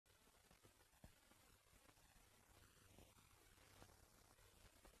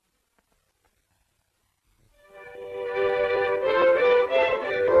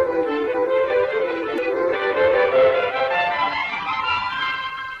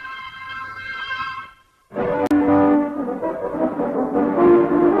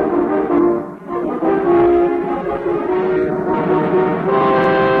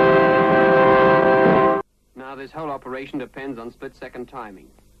operation depends on split-second timing.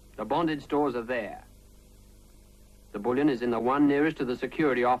 The bonded stores are there. The bullion is in the one nearest to the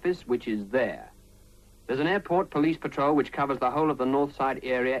security office, which is there. There's an airport police patrol which covers the whole of the north side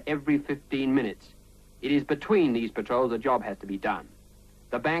area every 15 minutes. It is between these patrols the job has to be done.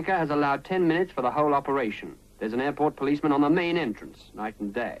 The banker has allowed 10 minutes for the whole operation. There's an airport policeman on the main entrance, night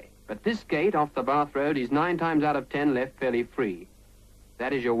and day. But this gate off the Bath Road is 9 times out of 10 left fairly free.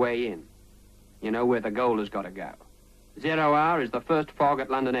 That is your way in. You know where the gold has got to go. 0 hour is the first fog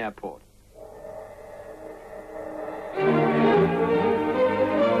at London Airport.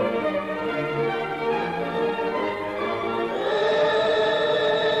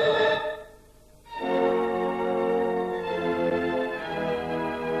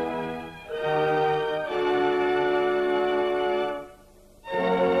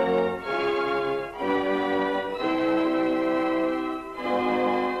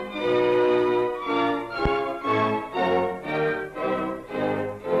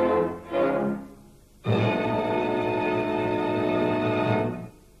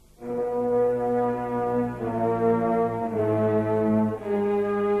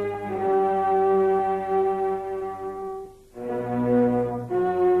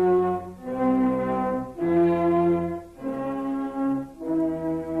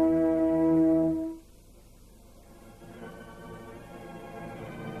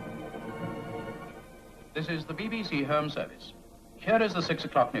 This is the BBC Home Service. Here is the 6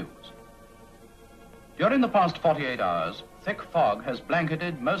 o'clock news. During the past 48 hours, thick fog has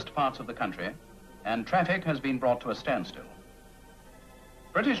blanketed most parts of the country, and traffic has been brought to a standstill.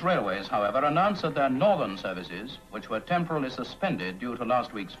 British Railways, however, announced that their northern services, which were temporarily suspended due to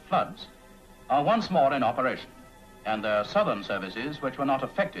last week's floods, are once more in operation, and their southern services, which were not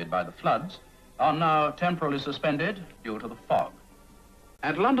affected by the floods, are now temporarily suspended due to the fog.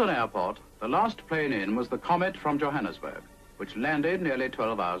 At London Airport, the last plane in was the Comet from Johannesburg, which landed nearly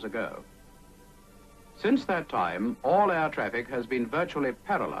 12 hours ago. Since that time, all air traffic has been virtually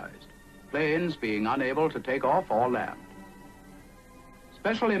paralyzed, planes being unable to take off or land.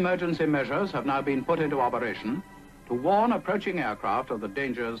 Special emergency measures have now been put into operation to warn approaching aircraft of the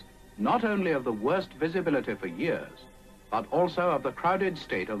dangers not only of the worst visibility for years, but also of the crowded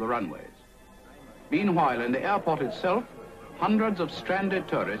state of the runways. Meanwhile, in the airport itself, hundreds of stranded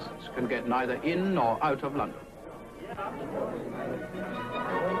tourists can get neither in nor out of London.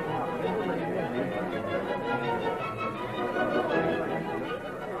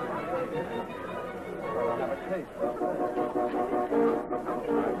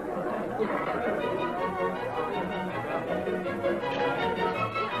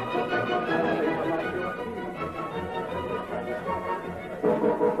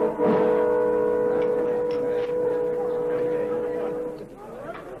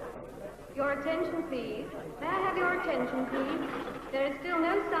 Your attention, please. May I have your attention, please? There is still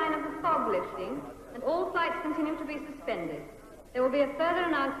no sign of the fog lifting, and all flights continue to be suspended. There will be a further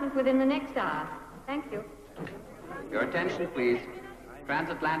announcement within the next hour. Thank you. Your attention, please.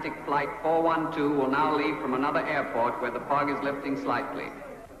 Transatlantic Flight 412 will now leave from another airport where the fog is lifting slightly.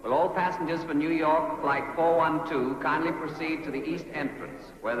 Will all passengers for New York Flight 412 kindly proceed to the east entrance,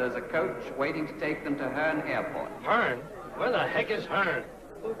 where there's a coach waiting to take them to Herne Airport. Herne? Where the heck is Herne?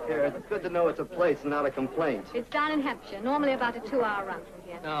 Who cares? It's good to know it's a place and not a complaint. It's down in Hampshire, normally about a 2-hour run from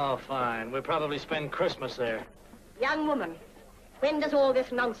here. Oh, fine. We'll probably spend Christmas there. Young woman, when does all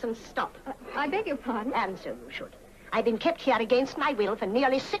this nonsense stop? I beg your pardon? And so you should. I've been kept here against my will for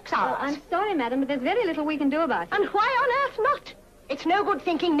nearly 6 hours. Oh, I'm sorry, madam, but there's very little we can do about it. And why on earth not? It's no good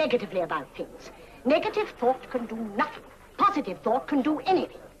thinking negatively about things. Negative thought can do nothing. Positive thought can do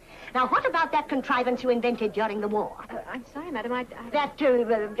anything. Now, what about that contrivance you invented during the war? I'm sorry, madam, That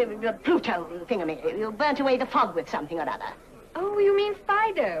Pluto thingamy. You burnt away the fog with something or other. Oh, you mean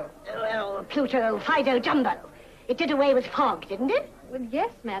Fido? Well, Pluto, Fido, Jumbo. It did away with fog, didn't it? Well,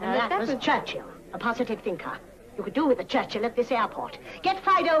 yes, madam. That was Churchill, a positive thinker. You could do with a Churchill at this airport. Get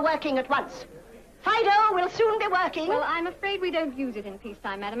Fido working at once. Fido will soon be working. Well, I'm afraid we don't use it in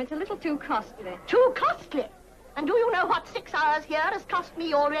peacetime, madam. It's a little too costly. Too costly? And do you know what 6 hours here has cost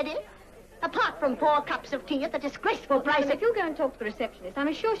me already? Apart from 4 cups of tea at the disgraceful price If you'll go and talk to the receptionist,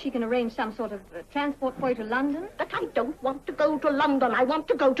 I'm sure she can arrange some sort of transport for you to London. But I don't want to go to London. I want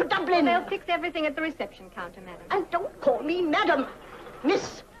to go to Dublin. Well, they'll fix everything at the reception counter, madam. And don't call me madam.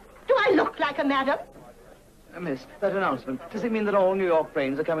 Miss, do I look like a madam? Miss, that announcement, does it mean that all New York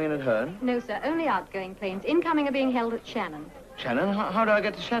planes are coming in at Herne? No, sir, only outgoing planes. Incoming are being held at Shannon. Shannon? How do I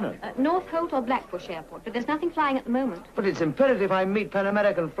get to Shannon? North Holt or Blackbush Airport, but there's nothing flying at the moment. But it's imperative I meet Pan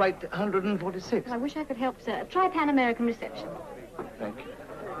American Flight 146. Well, I wish I could help, sir. Try Pan American reception. Thank you.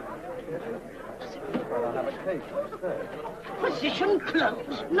 Position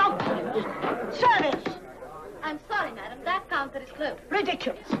closed. Nonsense. Service. I'm sorry, madam. That counter is closed.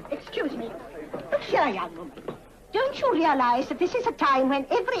 Ridiculous. Excuse me. Look here, young woman. Don't you realize that this is a time when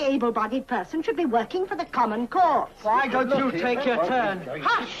every able-bodied person should be working for the common cause? Why don't you take your turn?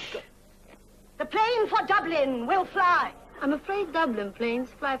 Hush! The plane for Dublin will fly. I'm afraid Dublin planes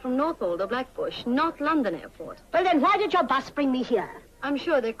fly from Northolt or Blackbush, not London Airport. Well, then why did your bus bring me here? I'm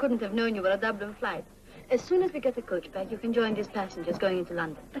sure they couldn't have known you were a Dublin flight. As soon as we get the coach back, you can join these passengers going into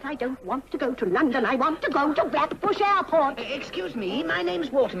London. But I don't want to go to London. I want to go to Blackbush Airport. Excuse me, my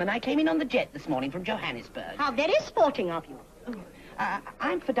name's Waterman. I came in on the jet this morning from Johannesburg. How very sporting of you.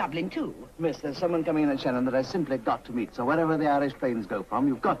 I'm for Dublin, too. Miss, there's someone coming in at Shannon that I simply got to meet, so wherever the Irish planes go from,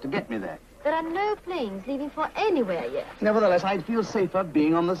 you've got to get me there. There are no planes leaving for anywhere yet. Nevertheless, I'd feel safer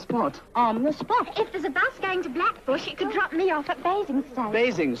being on the spot. On the spot. If there's a bus going to Blackbush, it could drop me off at Basingstoke.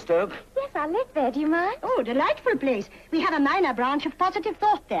 Basingstoke? Yes, I live there. Do you mind? Oh, delightful place. We have a minor branch of positive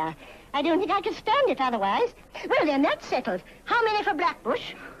thought there. I don't think I could stand it otherwise. Well, then, that's settled. How many for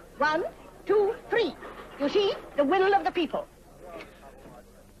Blackbush? 1, 2, 3. You see, the will of the people.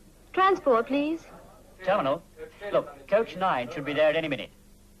 Transport, please. Terminal. Look, coach 9 should be there at any minute.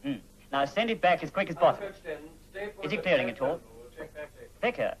 Now send it back as quick as possible. Is it clearing at all?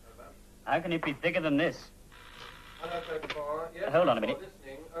 Thicker? How can it be thicker than this? Hold on a minute.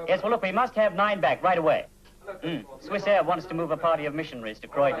 Yes, well, look, we must have 9 back right away. Swiss Air wants to move a party of missionaries to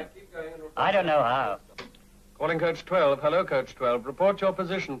Croydon. I don't know how. Calling coach 12. Hello, coach 12. Report your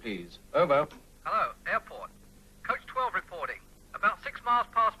position, please. Over. Hello, airport. Coach 12 reporting. About 6 miles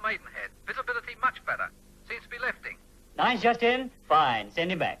past Maidenhead. Visibility much better. Seems to be lifting. 9's just in? Fine,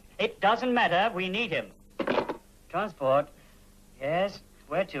 send him back. It doesn't matter, we need him. Transport. Yes,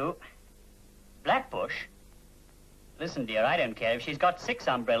 where to? Blackbush? Listen, dear, I don't care if she's got 6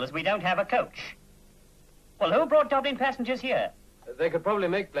 umbrellas. We don't have a coach. Well, who brought Dublin passengers here? They could probably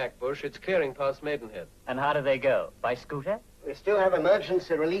make Blackbush. It's clearing past Maidenhead. And how do they go? By scooter? We still have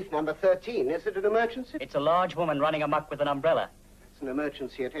emergency relief number 13. Is it an emergency? It's a large woman running amok with an umbrella. It's an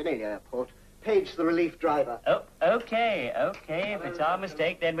emergency at any airport. Page the relief driver. Oh, okay. If it's our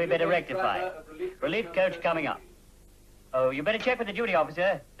mistake, then we better rectify. Relief coach coming up. Oh, you better check with the duty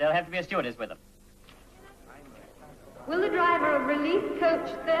officer. There'll have to be a stewardess with them. Will the driver of relief coach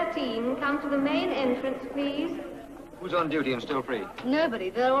 13 come to the main entrance, please? Who's on duty and still free?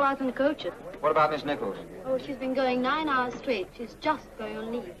 Nobody. They're all out in the coaches. What about Miss Nichols? Oh, she's been going 9 hours straight. She's just going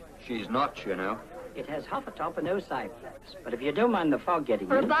on leave. She's not, you know. It has half a top and no side flaps. But if you don't mind the fog getting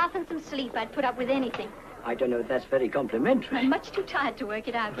For in... a bath and some sleep, I'd put up with anything. I don't know if that's very complimentary. I'm much too tired to work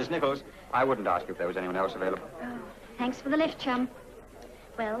it out. Miss Nichols, I wouldn't ask if there was anyone else available. Oh, thanks for the lift, chum.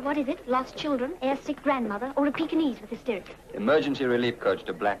 Well, what is it? Lost children, air-sick grandmother, or a Pekingese with hysterics? Emergency relief coach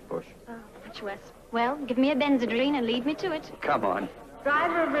to Blackbush. Oh, much worse. Well, give me a Benzedrine and lead me to it. Come on.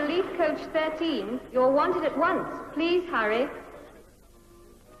 Driver of relief coach 13, you're wanted at once. Please hurry.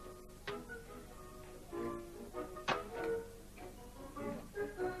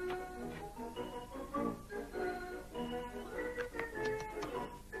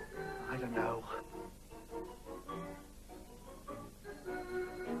 I don't know.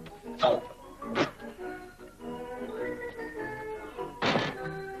 Oh.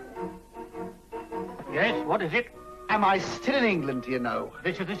 Yes, what is it? Am I still in England, do you know?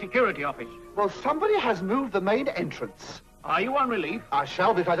 This is the security office. Well, somebody has moved the main entrance. Are you on relief? I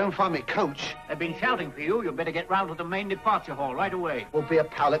shall be if I don't find my coach. They've been shouting for you. You'd better get round to the main departure hall right away. Will be a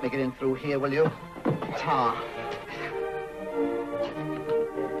pal, let me get in through here, will you? Ta.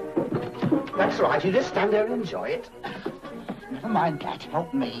 That's right. You just stand there and enjoy it. Never mind that.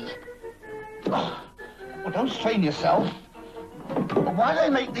 Help me. Oh, well, don't strain yourself. Why do they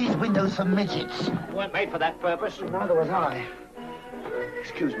make these windows for midgets? You weren't made for that purpose. Neither was I.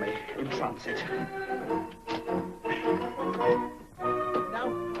 Excuse me, in transit.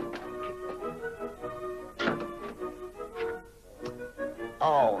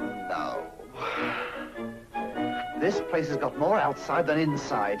 Oh, no. This place has got more outside than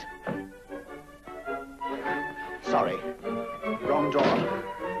inside. Sorry. Wrong door.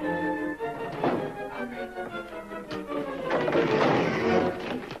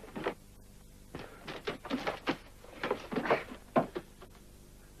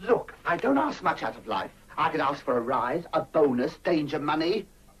 Look, I don't ask much out of life. I could ask for a rise, a bonus, danger money,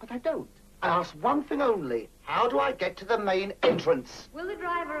 but I don't. I ask one thing only. How do I get to the main entrance? Will the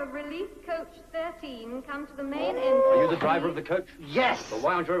driver of relief coach 13 come to the main entrance? Are you the driver of the coach? Yes. Well,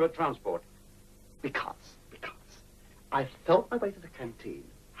 why aren't you over at transport? Because I felt my way to the canteen,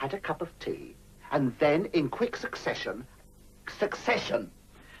 had a cup of tea, and then, in quick succession,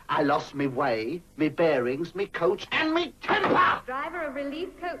 I lost me way, me bearings, me coach, and me temper! Driver of Relief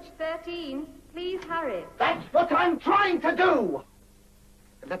Coach 13, please hurry. That's what I'm trying to do!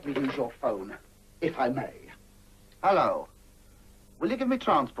 Let me use your phone, if I may. Hello. Will you give me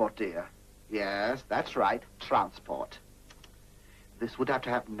transport, dear? Yes, that's right, transport. This would have to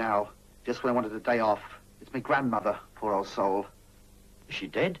happen now, just when I wanted a day off. It's my grandmother, poor old soul. Is she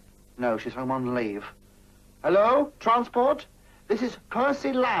dead? No, she's home on leave. Hello, transport? This is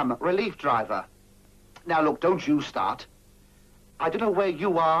Percy Lamb, relief driver. Now, look, don't you start. I don't know where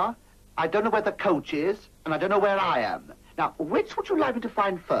you are, I don't know where the coach is, and I don't know where I am. Now, which would you like me to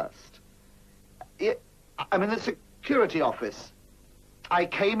find first? I'm in the security office. I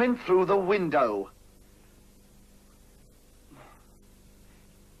came in through the window.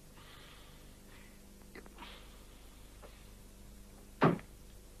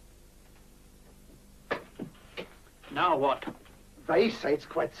 Now what? They say it's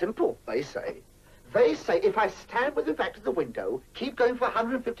quite simple, they say. They say if I stand with my back to the window, keep going for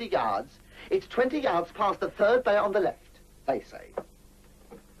 150 yards, it's 20 yards past the third bay on the left, they say.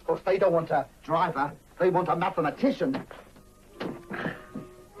 Of course, they don't want a driver, they want a mathematician.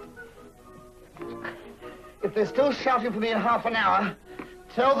 If they're still shouting for me in half an hour,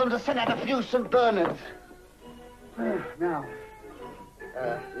 tell them to send out a few St. Bernards. Now,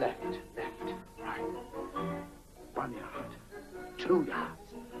 left, right. 1 yard, 2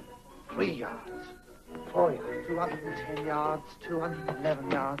 yards, 3 yards, 4 yards, 210 yards,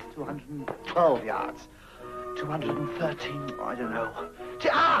 211 yards, 212 yards, 213, I don't know.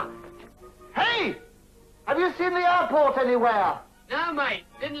 Hey! Have you seen the airport anywhere? No, mate.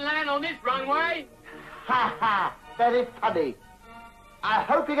 Didn't land on this runway. Ha ha! Very funny. I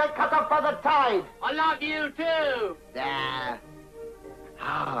hope you get cut off by the tide. I love you too. There.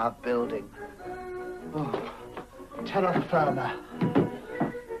 Ah, building. Oh, terra firma.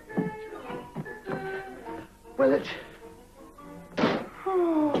 Well, it...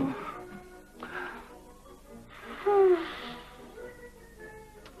 Oh.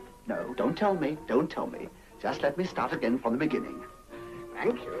 No, don't tell me. Don't tell me. Just let me start again from the beginning.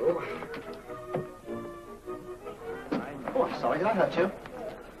 Thank you. Oh, I'm sorry. Did I hurt you?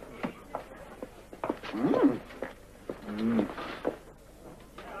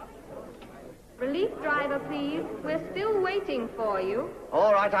 Relief driver, please. We're still waiting for you.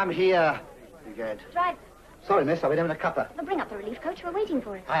 All right, I'm here. You get. Drive. Sorry, miss. I've been having a cuppa. Well, bring up the relief coach. We're waiting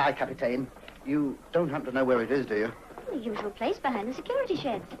for it. Aye, aye, Captain. You don't happen to know where it is, do you? The usual place behind the security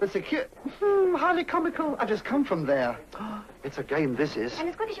sheds. The hardly comical. I've just come from there. It's a game, this is. And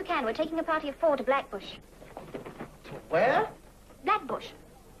as quick as you can, we're taking a party of 4 to Blackbush. Where? Blackbush.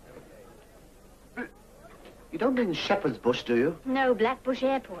 You don't mean Shepherd's Bush, do you? No, Blackbush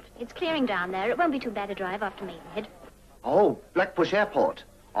Airport. It's clearing down there. It won't be too bad a drive after Maidenhead. Oh, Blackbush Airport.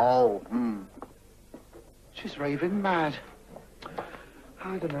 Oh, She's raving mad.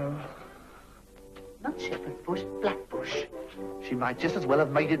 I don't know. Not Shepherd's Bush, Blackbush. She might just as well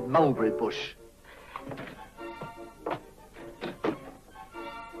have made it Mulberry Bush.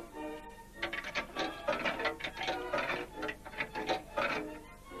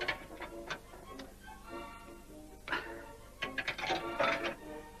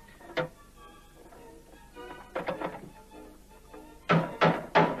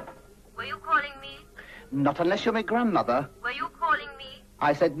 Were you calling me? Not unless you're my grandmother. Were you calling me?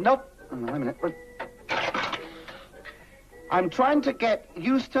 I said not... Oh, wait a minute. I'm trying to get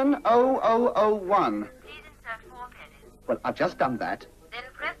Euston 0001. Please insert 4 pennies. Well, I've just done that. Then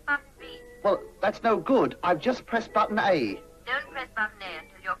press button B. Well, that's no good. I've just pressed button A. Don't press button A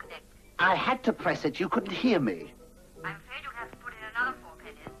until you're connected. I had to press it. You couldn't hear me. I'm afraid you'll have to put in another 4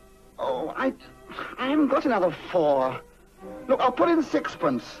 pennies. Oh, I haven't got another 4. Look, I'll put in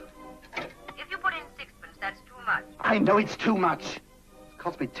 6pence. If you put in 6pence, that's too much. I know it's too much. It's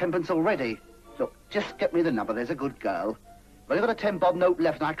cost me 10pence already. Look, just get me the number. There's a good girl. I've only got a 10-bob note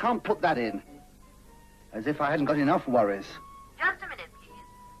left, and I can't put that in. As if I hadn't got enough worries. Just a minute, please.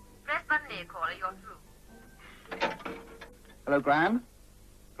 Press button A, caller. You're through. Hello, Gran?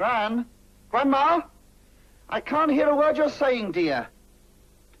 Gran? Grandma? I can't hear a word you're saying, dear.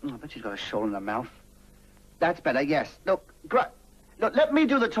 Oh, I bet she's got a shawl in her mouth. That's better, yes. Look, look, let me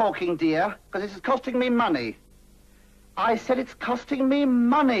do the talking, dear, because this is costing me money. I said it's costing me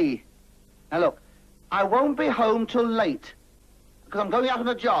money. Now, look, I won't be home till late, because I'm going out on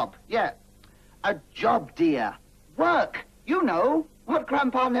a job. Yeah, a job, dear. Work, you know, what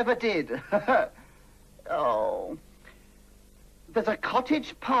Grandpa never did. Oh. There's a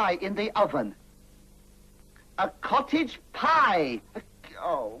cottage pie in the oven. A cottage pie.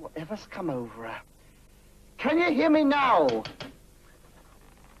 Oh, whatever's come over her. Can you hear me now?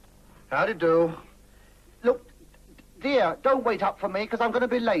 Howdy do. Look, dear, don't wait up for me, because I'm going to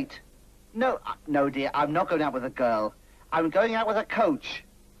be late. No, no, dear, I'm not going out with a girl. I'm going out with a coach.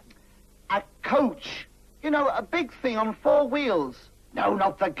 A coach? You know, a big thing on 4 wheels. No,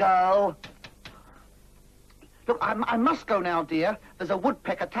 not the girl. Look, I must go now, dear. There's a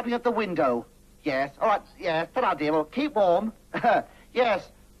woodpecker tapping at the window. Yes, all right, yes. Ta-ra, dear. Well, keep warm. Yes,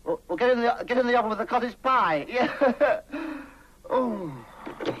 we'll get in the oven with the cottage pie. Yeah. Oh.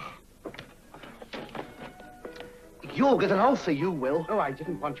 You'll get an ulcer, you will. Oh, I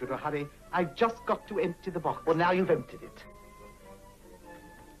didn't want you to hurry. I've just got to empty the box. Well, now you've emptied it.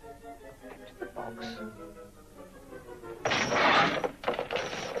 Empty the box.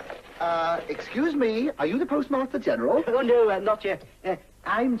 Excuse me, are you the Postmaster General? Oh, no, not yet.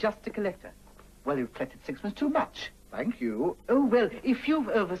 I'm just a collector. Well, you've collected 6 too much. Thank you. Oh, well, if you've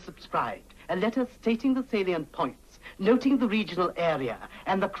oversubscribed, a letter stating the salient points, noting the regional area,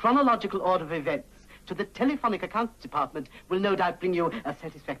 and the chronological order of events to the telephonic accounts department will no doubt bring you a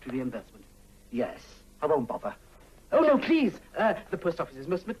satisfactory reimbursement. Yes, I won't bother. Oh, no, please. The post office is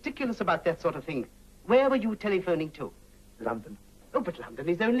most meticulous about that sort of thing. Where were you telephoning to? London. Oh, but London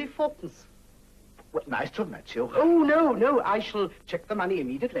is only 4pence. Well, nice to have met you. Oh, no, I shall check the money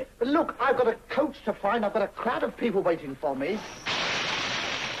immediately. But look, I've got a coach to find. I've got a crowd of people waiting for me.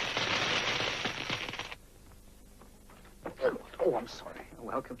 Oh, I'm sorry.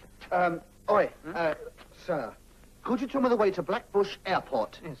 Welcome. Sir, could you tell me the way to Blackbush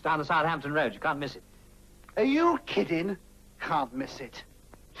Airport? It's down the Southampton Road. You can't miss it. Are you kidding? Can't miss it.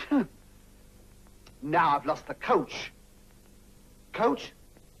 Now I've lost the coach. Coach?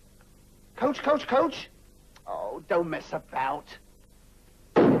 Coach? Oh, don't mess about.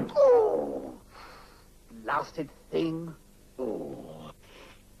 Oh, blasted thing. Oh,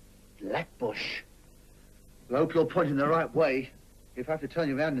 Blackbush. I hope you're pointing the right way. If I have to turn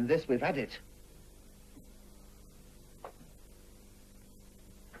you around in this, we've had it.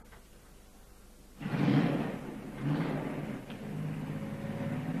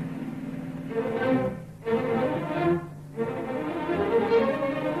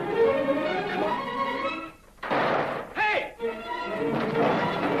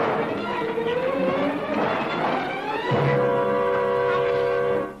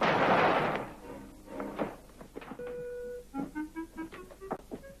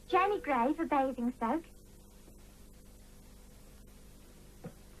 For Basingstoke.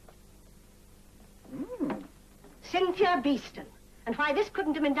 Cynthia Beeston. And why this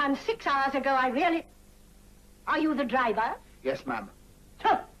couldn't have been done 6 hours ago, I really... Are you the driver? Yes, ma'am.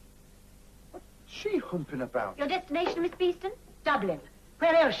 Huh. What's she humping about? Your destination, Miss Beeston? Dublin.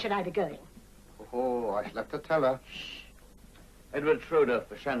 Where else should I be going? Oh, I shall have to tell her. Edward Schroeder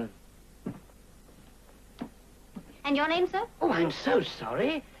for Shannon. And your name, sir? Oh, I'm so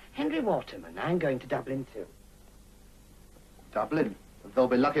sorry. Henry Waterman. I'm going to Dublin, too. Dublin? They'll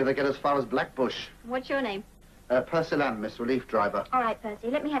be lucky if they get as far as Blackbush. What's your name? Percy Lamb, Miss Relief Driver. All right, Percy.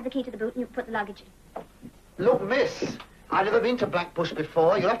 Let me have the key to the boot and you can put the luggage in. Look, miss, I've never been to Blackbush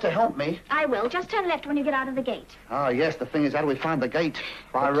before. You'll have to help me. I will. Just turn left when you get out of the gate. Ah, yes, the thing is, how do we find the gate?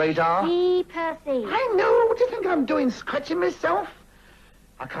 By radar? See, Percy. I know. What do you think I'm doing, scratching myself?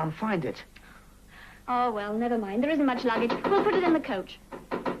 I can't find it. Oh, well, never mind. There isn't much luggage. We'll put it in the coach.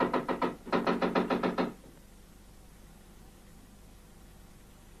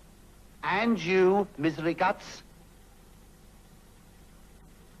 And you, misery guts.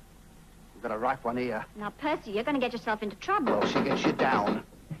 You've got a ripe one here. Now, Percy, you're going to get yourself into trouble. Well, she gets you down.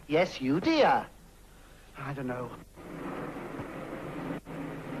 Yes, you, dear. I don't know.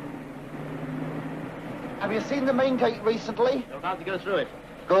 Have you seen the main gate recently? You're about to go through it.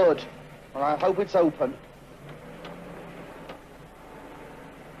 Good. Well, I hope it's open.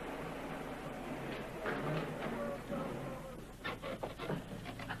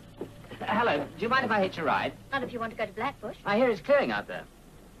 Hello, do you mind if I hitch a ride? Not if you want to go to Blackbush. I hear it's clearing out there.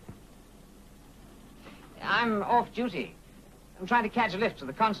 I'm off duty. I'm trying to catch a lift to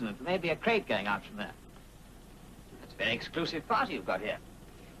the continent. There may be a crate going out from there. It's a very exclusive party you've got here.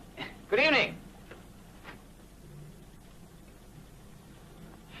 Good evening.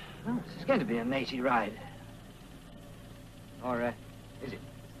 Oh, this is going to be a matey ride. Or, is it?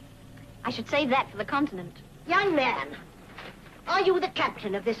 I should save that for the continent. Young man, are you the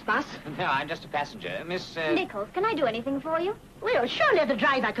captain of this bus? No, I'm just a passenger. Miss, Nichols, can I do anything for you? Well, surely the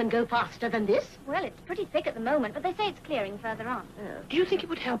driver can go faster than this. Well, it's pretty thick at the moment, but they say it's clearing further on. Do you think it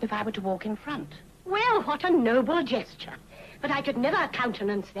would help if I were to walk in front? Well, what a noble gesture. But I could never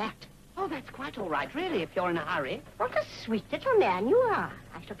countenance that. Oh, that's quite all right, really, if you're in a hurry. What a sweet little man you are.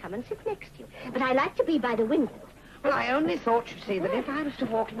 I shall come and sit next to you. But I like to be by the window. Well, I only thought, you see, that if I was to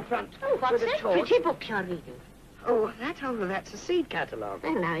walk in front Oh, what's with a that torch... pretty book you're reading? Oh, that's a seed catalogue.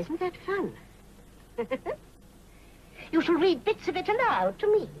 Well, now, isn't that fun? You shall read bits of it aloud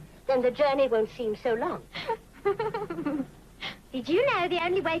to me. Then the journey won't seem so long. Did you know the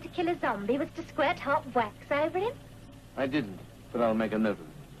only way to kill a zombie was to squirt hot wax over him? I didn't, but I'll make a note of it.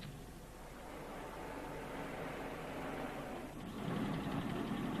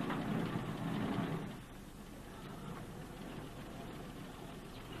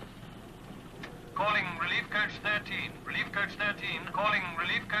 Calling Relief Coach 13. Relief Coach 13. Calling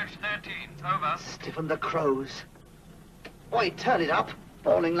Relief Coach 13. Over. Stiffen the crows. Boy, turn it up,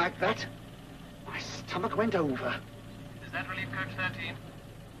 falling like that. My stomach went over. Is that Relief Coach 13?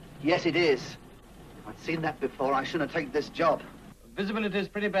 Yes, it is. If I'd seen that before, I shouldn't have taken this job. Visibility is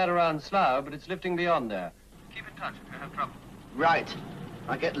pretty bad around Slough, but it's lifting beyond there. Keep in touch if you have trouble. Right.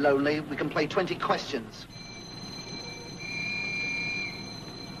 I get lonely, we can play 20 questions.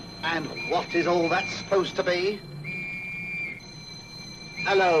 And what is all that supposed to be?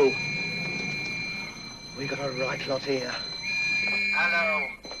 Hello. We got a right lot here. Hello.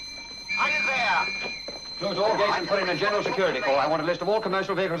 Are you there? Close all gates and put in a general security call. I want a list of all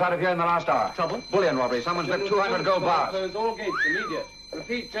commercial vehicles out of here in the last hour. Trouble? Bullion robbery. Someone's left 200 gold bars. Close all gates immediate.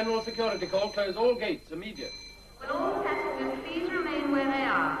 Repeat, general security call. Close all gates immediate. Will all passengers please remain where they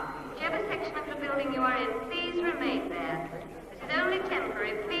are? Whichever section of the building you are in, please remain there. This is only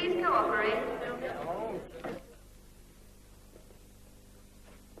temporary. Please cooperate.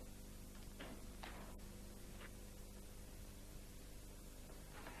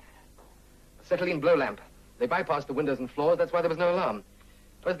 Acetylene blow lamp. They bypassed the windows and floors. That's why there was no alarm.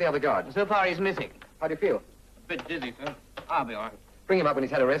 Where's the other guard? So far, he's missing. How do you feel? A bit dizzy, sir. I'll be all right. Bring him up when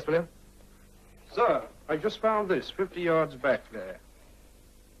he's had a rest, will you? Sir, I just found this 50 yards back there.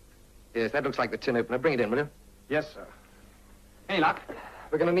 Yes, that looks like the tin opener. Bring it in, will you? Yes, sir. Any luck?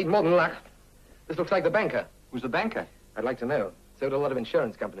 We're going to need more than luck. This looks like the banker. Who's the banker? I'd like to know. So do a lot of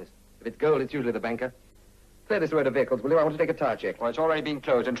insurance companies. If it's gold, it's usually the banker. Clear this road of vehicles, will you? I want to take a tire check. Well, it's already been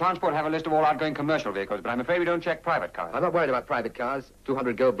closed. And transport have a list of all outgoing commercial vehicles, but I'm afraid we don't check private cars. I'm not worried about private cars.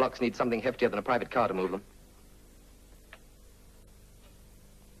 200 gold blocks need something heftier than a private car to move them.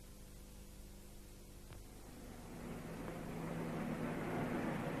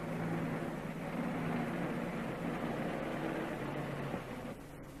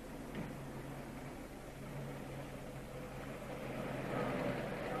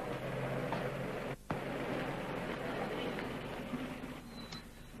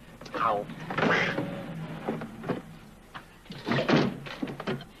 Ow.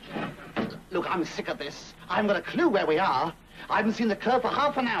 Look, I'm sick of this. I haven't got a clue where we are. I haven't seen the curve for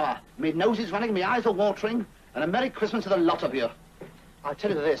half an hour. My nose is running, my eyes are watering, and a Merry Christmas to the lot of you. I'll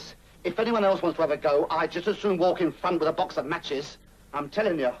tell you this. If anyone else wants to have a go, I'd just as soon walk in front with a box of matches. I'm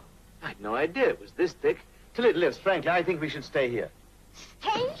telling you. I'd no idea it was this thick. Till it lifts, frankly, I think we should stay here.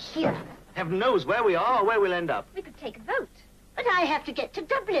 Stay here. Heaven knows where we are or where we'll end up. We could take a vote. But I have to get to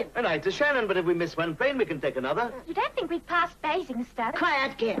Dublin. And I to Shannon, but if we miss one train, we can take another. You don't think we've passed Basingstoke?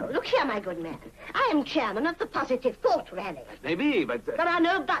 Quiet, girl. Look here, my good man. I am chairman of the Positive Thought Rally. Maybe, but... There are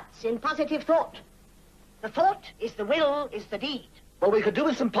no buts in positive thought. The thought is the will, is the deed. Well, we could do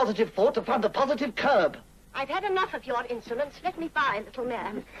with some positive thought to find the positive curb. I've had enough of your insolence. Let me by, little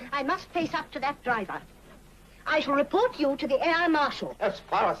man. I must face up to that driver. I shall report you to the Air Marshal. As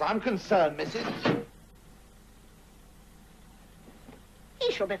far as I'm concerned, Mrs.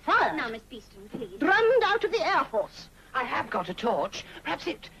 He shall be fired. Now, Miss Beeston, please. Drummed out of the Air Force. I have got a torch. Perhaps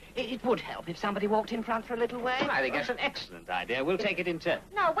it would help if somebody walked in front for a little way. Well, I think that's an excellent idea. We'll take it in turn.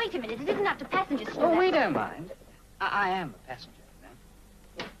 No, wait a minute. It isn't up to passengers. Oh, we don't mind. I am a passenger,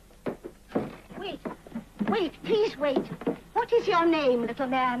 then. Wait. Wait, please wait. What is your name, little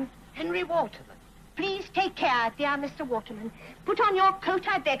man? Henry Waterman. Please take care, dear Mr. Waterman. Put on your coat,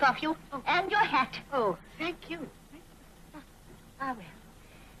 I beg of you, and your hat. Oh, thank you. Ah, well.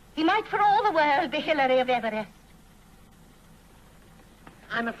 He might for all the world be Hillary of Everest.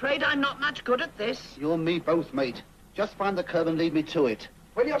 I'm afraid I'm not much good at this. You and me both, mate. Just find the curb and lead me to it.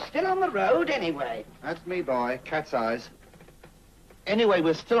 Well, you're still on the road anyway. That's me, boy. Cat's eyes. Anyway,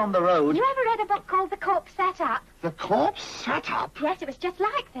 we're still on the road. You ever read a book called The Corpse Sat Up? The corpse sat up? Yes, it was just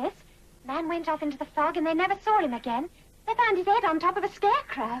like this. Man went off into the fog and they never saw him again. They found his head on top of a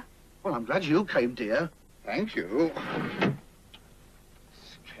scarecrow. Well, I'm glad you came, dear. Thank you.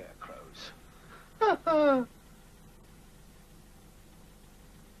 Scarecrows.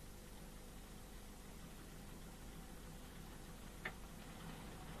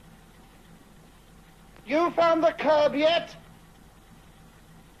 You found the curb yet?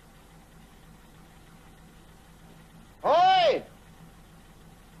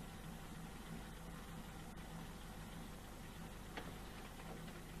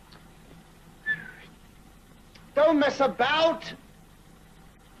 Don't mess about.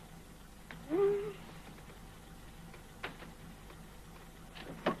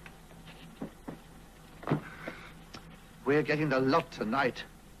 We're getting the lot tonight.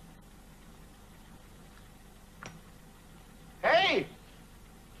 Hey!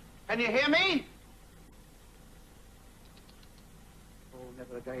 Can you hear me? Oh,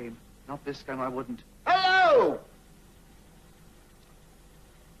 never again. Not this time I wouldn't. Hello!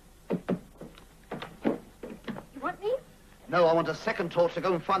 You want me? No, I want a second torch to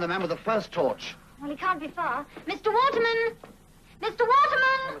go and find the man with the first torch. Well, he can't be far. Mr. Waterman! Mr.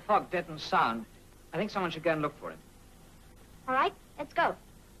 Waterman! Well, the fog deadened sound. I think someone should go and look for him. All right, let's go.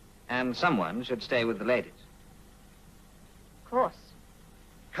 And someone should stay with the ladies. Of course.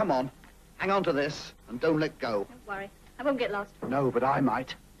 Come on. Hang on to this and don't let go. Don't worry. I won't get lost. No, but I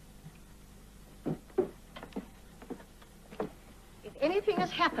might. If anything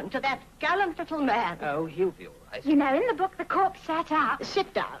has happened to that gallant little man... Oh, he'll be all right. You know, in the book, the corpse sat up.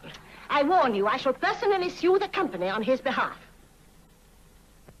 Sit down. I warn you, I shall personally sue the company on his behalf.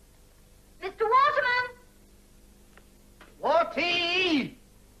 Mr. Waterman! Warty!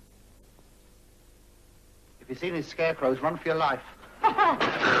 If you've seen his scarecrows, run for your life.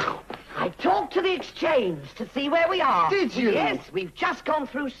 I talked to the exchange to see where we are. Did you? Yes, we've just gone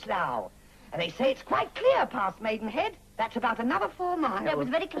through Slough. And they say it's quite clear past Maidenhead. That's about another 4 miles. That was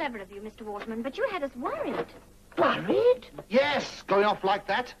very clever of you, Mr. Waterman, but you had us worried. Worried? Yes, going off like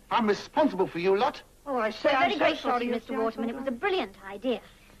that. I'm responsible for you lot. Oh, I say, We're I'm very so grateful to sorry, you, Mr. Waterman. It was a brilliant idea.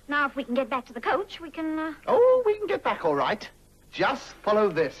 Now, if we can get back to the coach, we can, Oh, we can get back all right. Just follow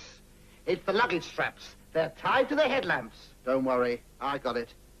this. It's the luggage straps. They're tied to the headlamps. Don't worry, I got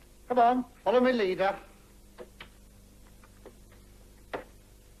it. Come on, follow me, leader.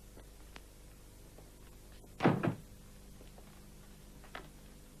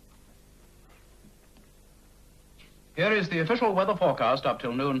 Here is the official weather forecast up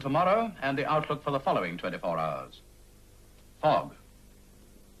till noon tomorrow and the outlook for the following 24 hours. Fog.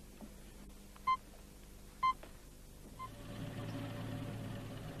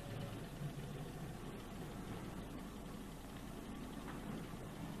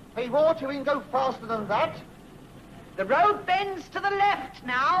 Hey, Water, we can go faster than that. The road bends to the left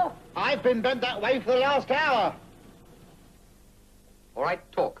now. I've been bent that way for the last hour. All right,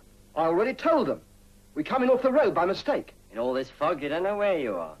 talk. I already told them. We're coming off the road by mistake. In all this fog, you don't know where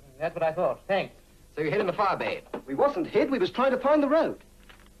you are. That's what I thought. Thanks. So you hid in the fire bay. We wasn't hid, we was trying to find the road.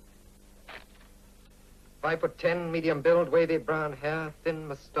 5'10", medium build, wavy brown hair, thin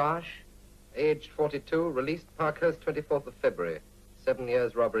moustache, aged 42, released Parkhurst, 24th of February. 7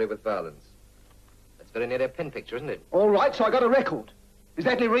 years robbery with violence. That's very nearly a pen picture, isn't it? All right, so I got a record. Is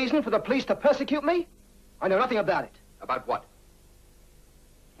that any reason for the police to persecute me? I know nothing about it. About what?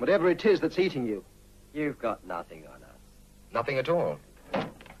 Whatever it is that's eating you. You've got nothing on us. Nothing at all.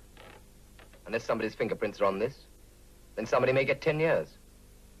 Unless somebody's fingerprints are on this, then somebody may get 10 years.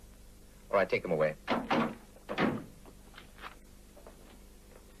 All right, take them away.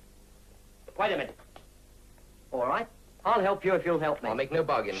 Wait a minute. All right. I'll help you if you'll help me. I'll make no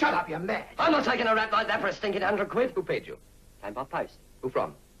bargain. Shut up, you're mad. I'm not taking a rap like that for a stinking 100 quid. Who paid you? Came by post. Who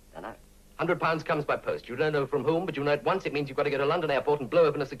from? Dunno. £100 comes by post. You don't know from whom, but you know at once it means you've got to go to London airport and blow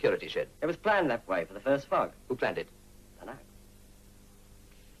open a security shed. It was planned that way for the first fog. Who planned it? Dunno.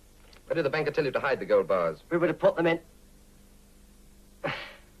 Where did the banker tell you to hide the gold bars? We would have put them in.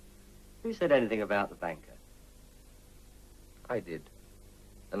 Who said anything about the banker? I did.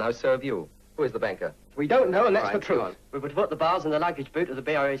 And now so have you. Who is the banker? We don't know, and that's All right, the truth. go on. We would have put the bars in the luggage boot of the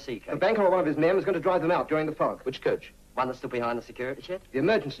BRAC coach. The banker or one of his men was going to drive them out during the fog. Which coach? One that stood behind the security shed. The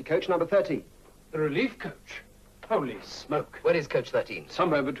emergency coach, number 13. The relief coach? Holy smoke. Where is coach 13?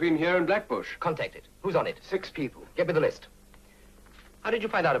 Somewhere between here and Blackbush. Contact it. Who's on it? 6 people. Get me the list. How did you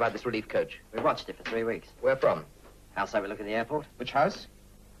find out about this relief coach? We watched it for 3 weeks. Where from? House overlooking the airport. Which house?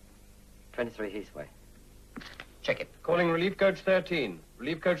 23 Heathway. Check it. Calling relief coach 13.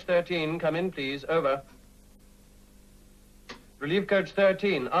 Relief coach 13, come in, please. Over. Relief coach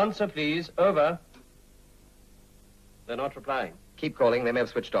 13, answer, please. Over. They're not replying. Keep calling. They may have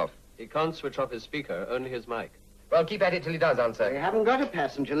switched off. He can't switch off his speaker, only his mic. Well, keep at it till he does answer. We haven't got a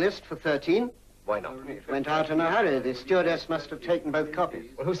passenger list for 13. Why not? Went out in a hurry. The stewardess must have taken both copies.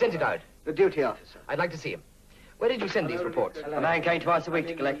 Well, who sent it out? The duty officer. I'd like to see him. Where did you send these reports? A man came twice a week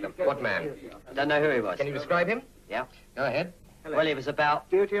to collect them. What man? I don't know who he was. Can you describe him? Yeah. Go ahead. Well, he was about...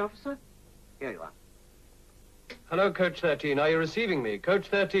 Duty officer? Here you are. Hello, coach 13. Are you receiving me? Coach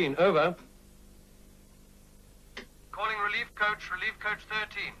 13, over. Calling relief coach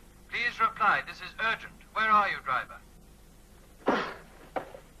 13. Please reply. This is urgent. Where are you, driver?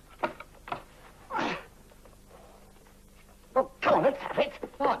 on, let's have it.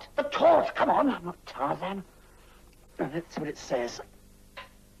 What? The torch, come on. I'm not Tarzan. Let's see what it says.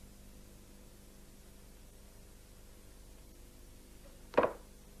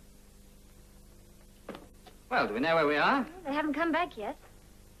 Well, do we know where we are? They haven't come back yet.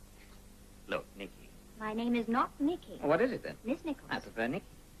 Look, Nikki. My name is not Nikki. Well, what is it then? Miss Nichols. I prefer Nikki.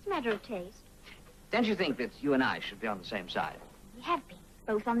 It's a matter of taste. Don't you think that you and I should be on the same side? We have been,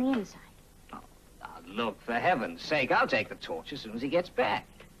 both on the inside. Now, look, for heaven's sake, I'll take the torch as soon as he gets back.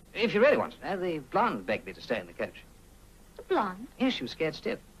 If you really want to know, the blonde begged me to stay in the coach. The blonde? Yes, she was scared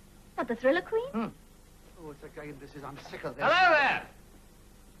stiff. What, the Thriller Queen? Oh, it's okay. I'm sick of this. Hello there!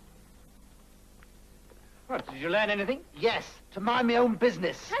 What, did you learn anything? Yes, to mind my own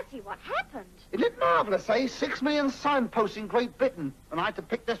business. Percy, what happened? Isn't it marvellous, eh? 6 million signposts in Great Britain, and I had to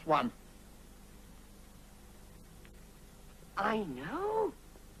pick this one. I know.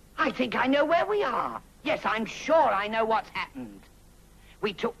 I think I know where we are. Yes, I'm sure I know what's happened.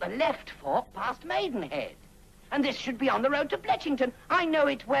 We took the left fork past Maidenhead. And this should be on the road to Bletchington. I know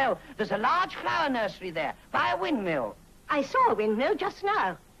it well. There's a large flower nursery there, by a windmill. I saw a windmill just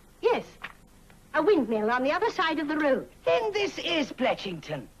now. Yes, a windmill on the other side of the road. Then this is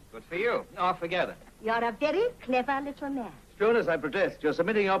Bletchington. Good for you. Off we go then. You're a very clever little man. Jonas, I protest. You're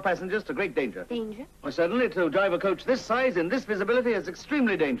submitting your passengers to great danger. Danger? Well, certainly, to drive a coach this size in this visibility is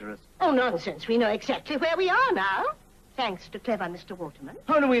extremely dangerous. Oh, nonsense. We know exactly where we are now. Thanks to clever Mr. Waterman.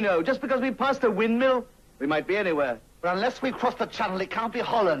 How do we know? Just because we passed a windmill? We might be anywhere. But unless we cross the channel, it can't be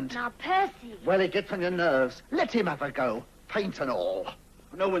Holland. Now, Percy. Well, it gets on your nerves. Let him have a go. Paint and all.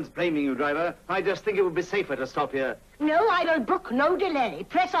 No one's blaming you, driver. I just think it would be safer to stop here. No, I will brook no delay.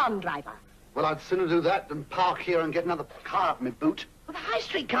 Press on, driver. Well, I'd sooner do that than park here and get another car up my boot. Well, the high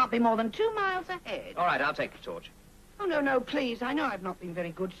street can't be more than 2 miles ahead. All right, I'll take the torch. Oh, no, please. I know I've not been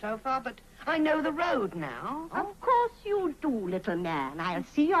very good so far, but I know the road now. Of course you do, little man. I'll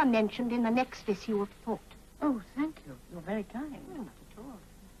see you're mentioned in the next issue of Thought. Oh, thank you. You're very kind. Not at all.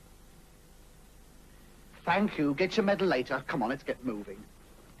 Thank you. Get your medal later. Come on, let's get moving.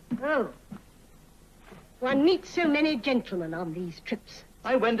 Oh. One meets so many gentlemen on these trips.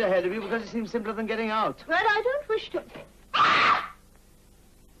 I went ahead of you because it seemed simpler than getting out. Well, I don't wish to...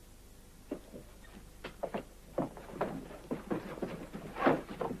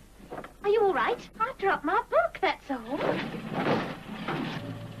 Are you all right? I dropped my book, that's all.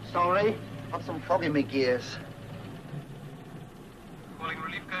 Sorry. Got some fog in my gears. Calling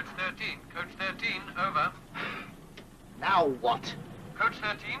relief coach 13. Coach 13, over. Now what? Coach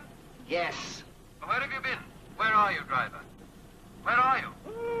 13? Yes. Where have you been? Where are you, driver? Where are you?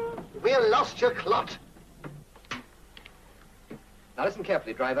 We're lost, you clot. Now listen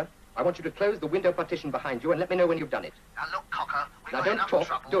carefully, driver. I want you to close the window partition behind you and let me know when you've done it. Now look, Cocker. Now don't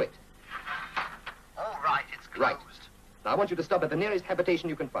talk. Do it. All right, it's closed. Right. Now I want you to stop at the nearest habitation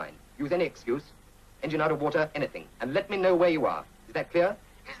you can find. Use any excuse. Engine out of water, anything. And let me know where you are. Is that clear?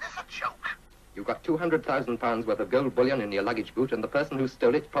 Is this a joke? You've got £200,000 worth of gold bullion in your luggage boot, and the person who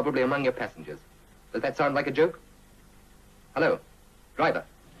stole it's probably among your passengers. Does that sound like a joke? Hello? Driver?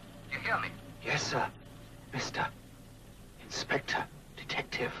 You hear me? Yes, sir. Mr. Inspector.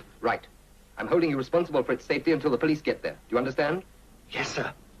 Detective. Right. I'm holding you responsible for its safety until the police get there. Do you understand? Yes,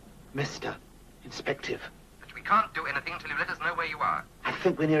 sir. Mr. Inspective. But we can't do anything until you let us know where you are. I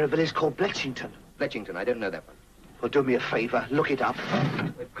think we're near a village called Bletchington. Bletchington, I don't know that one. Well, do me a favor. Look it up.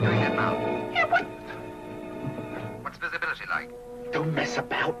 We're doing it now. Yeah, what? What's visibility like? Don't mess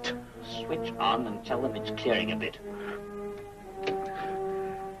about. Switch on and tell them it's clearing a bit.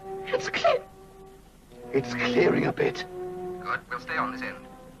 It's clear. It's clearing a bit. Good. We'll stay on this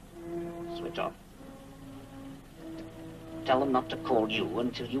end. Switch off. Tell them not to call you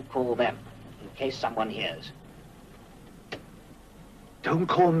until you call them, in case someone hears. Don't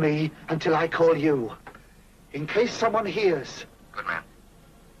call me until I call you. In case someone hears. Good man.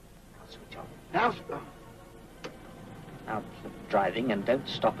 Switch off. Now... Now, keep driving and don't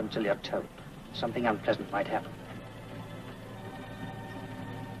stop until you're told. Something unpleasant might happen.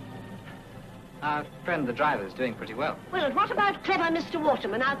 Our friend, the driver, is doing pretty well. Well, what about clever Mr.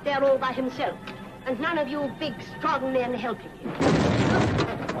 Waterman out there all by himself? And none of you big, strong men helping him.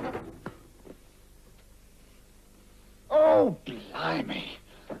 Oh, blimey.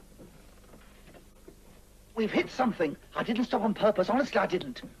 We've hit something. I didn't stop on purpose. Honestly, I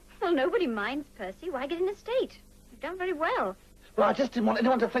didn't. Well, nobody minds, Percy. Why get in a state? You've done very well. Well, I just didn't want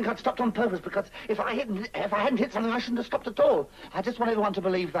anyone to think I'd stopped on purpose, because if I hadn't hit something, I shouldn't have stopped at all. I just want everyone to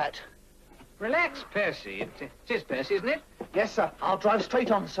believe that. Relax, Percy. It is Percy, isn't it? Yes, sir. I'll drive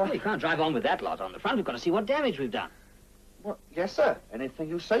straight on, sir. Well, you can't drive on with that lot on the front. We've got to see what damage we've done. What? Yes, sir. Anything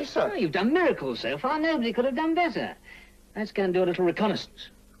you say, sir. Oh, you've done miracles so far. Nobody could have done better. Let's go and do a little reconnaissance.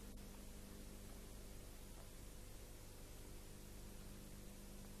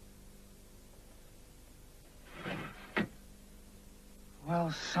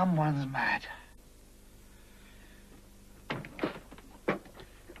 Well, someone's mad.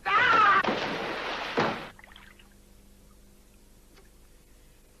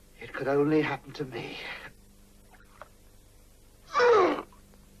 It could only happen to me.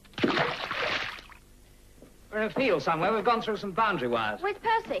 We're in a field somewhere. We've gone through some boundary wires. Where's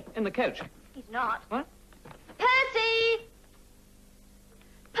Percy? In the coach. He's not. What? Percy!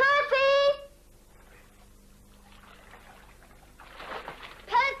 Percy!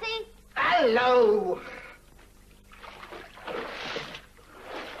 Percy! Hello!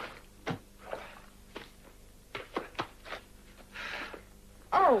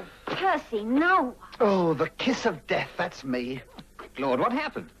 Oh, Percy, no. Oh, the kiss of death, that's me. Good Lord, what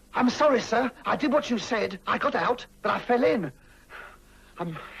happened? I'm sorry, sir. I did what you said. I got out, but I fell in.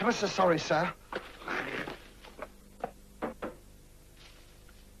 I'm ever so sorry, sir.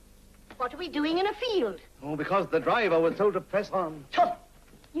 What are we doing in a field? Oh, because the driver was told to press on.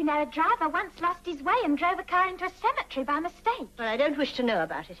 You know, a driver once lost his way and drove a car into a cemetery by mistake. Well, I don't wish to know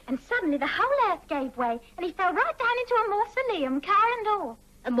about it. And suddenly the whole earth gave way, and he fell right down into a mausoleum, car and all.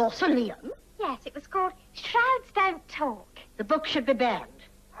 A mausoleum? Yes, it was called Shrouds Don't Talk. The book should be banned.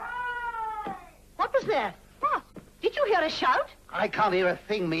 What was that? What? Did you hear a shout? I can't hear a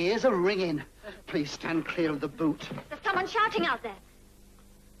thing. My ears are ringing. Please stand clear of the boot. There's someone shouting out there.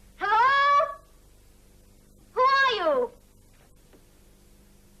 Hello? Who are you?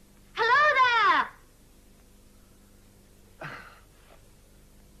 Hello there!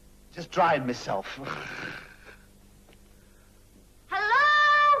 Just drying myself.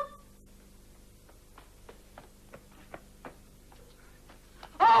 Hello?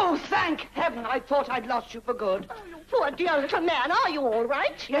 Oh, thank heaven. I thought I'd lost you for good. Oh, you poor dear little man. Are you all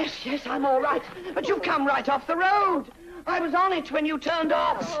right? Yes, I'm all right. But you've come right off the road. I was on it when you turned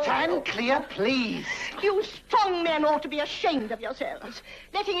off. Stand clear, please. You strong men ought to be ashamed of yourselves.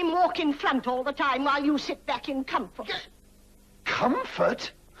 Letting him walk in front all the time while you sit back in comfort.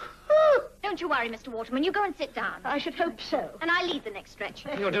 Comfort? Don't you worry, Mr. Waterman. You go and sit down. I should hope so. And I lead the next stretch.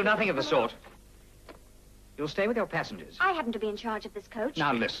 You'll do nothing of the sort. You'll stay with your passengers. I happen to be in charge of this coach.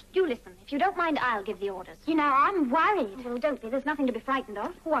 Now listen. You listen. If you don't mind, I'll give the orders. You know, I'm worried. Well, don't be. There's nothing to be frightened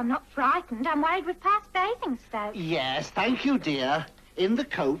of. Oh, I'm not frightened. I'm worried we've passed Basingstoke. Yes, thank you, dear. In the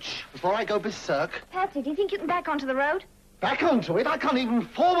coach, before I go berserk. Percy, do you think you can back onto the road? Back onto it? I can't even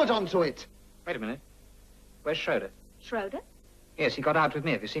forward onto it. Wait a minute. Where's Schroeder? Schroeder? Yes, he got out with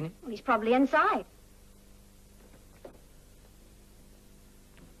me. Have you seen him? Well, he's probably inside.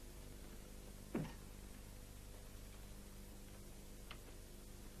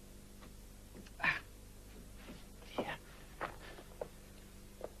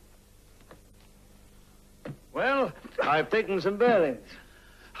 Well, I've taken some bearings.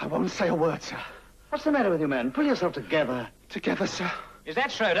 I won't say a word, sir. What's the matter with you, man? Pull yourself together. Together, sir. Is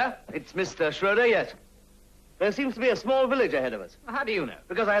that Schroeder? It's Mr. Schroeder, yes. There seems to be a small village ahead of us. Well, how do you know?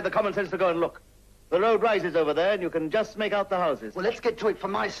 Because I had the common sense to go and look. The road rises over there, and you can just make out the houses. Well, let's get to it for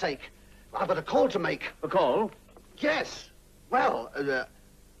my sake. I've got a call to make. A call? Yes. Well,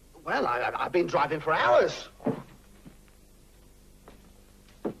 I've been driving for hours.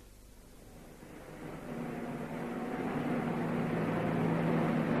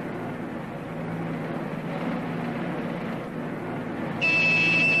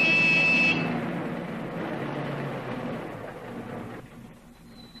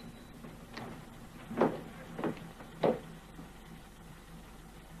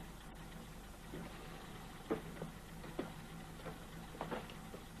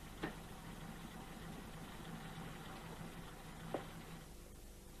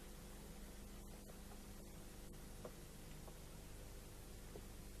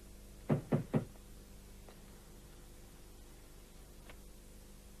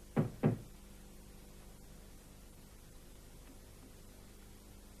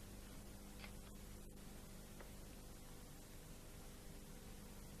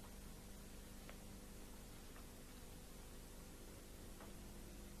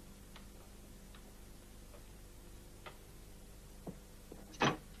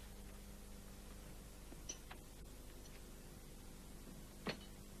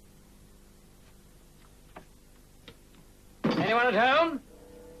 Anyone at home?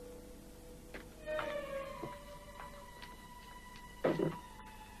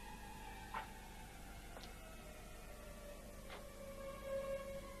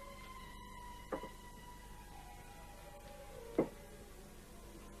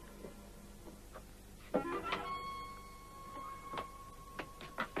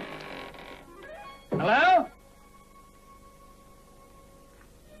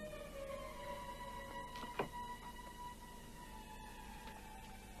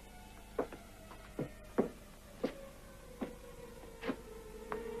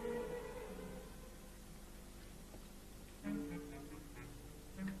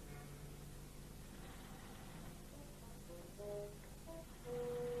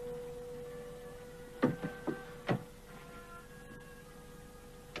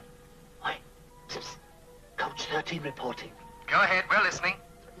 scene reporting. Go ahead, we're listening.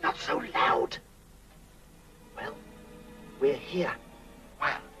 Not so loud. Well, we're here.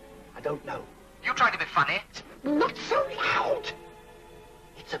 Where? I don't know. You trying to be funny? Not so loud.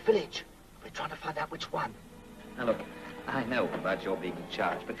 It's a village. We're trying to find out which one. Now, look, I know about your being in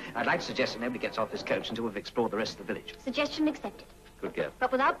charge, but I'd like to suggest that nobody gets off this coach until we've explored the rest of the village. Suggestion accepted. Good girl.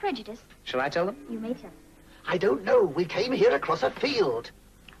 But without prejudice. Shall I tell them? You may tell. I don't know. We came here across a field.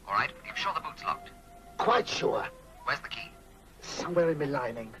 All right, you sure the boot's locked? Quite sure. Where's the key? Somewhere in my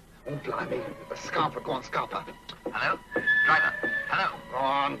lining. Oh, blimey. The scarper, go on, scarper. Hello? Driver. Hello? Go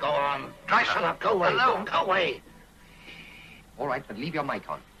on, go on. Driver. Shut up, go away. Hello? Go away. All right, but leave your mic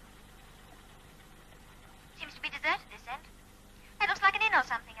on. Seems to be deserted this end. It looks like an inn or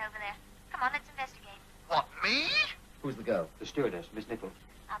something over there. Come on, let's investigate. What, me? Who's the girl? The stewardess, Miss Nichols.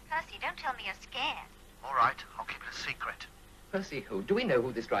 Now, Percy, don't tell me you're scared. All right, I'll keep it a secret. Percy who? Do we know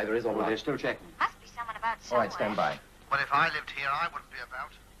who this driver is or Oh, not? they're still checking. Must be someone about All somewhere. right, stand by. Well, if I lived here, I wouldn't be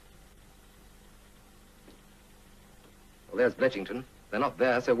about. Well, there's Bletchington. They're not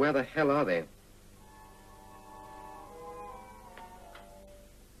there, so where the hell are they?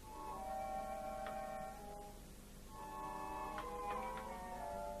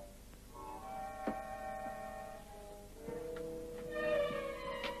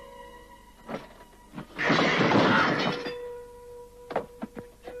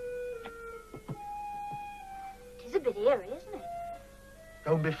 It's a bit eerie, isn't it?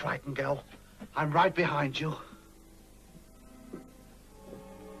 Don't be frightened, girl. I'm right behind you.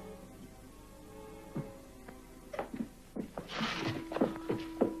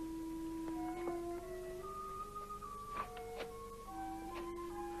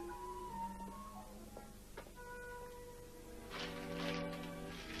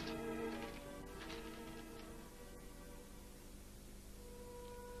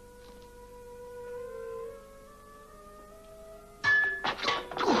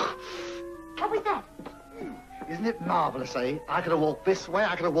 What was that? Isn't it marvelous, eh? I could have walked this way,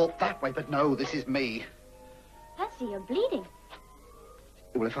 I could have walked that way, but no, this is me. Percy, you're bleeding.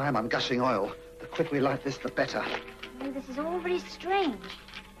 Well, if I am, I'm gushing oil. The quicker we light this, the better. Oh, this is all very strange.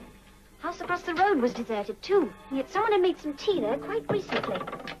 House across the road was deserted, too. And yet someone had made some tea there quite recently.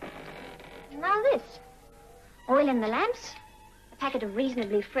 And now this. Oil in the lamps, a packet of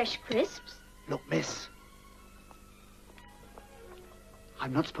reasonably fresh crisps. Look, miss.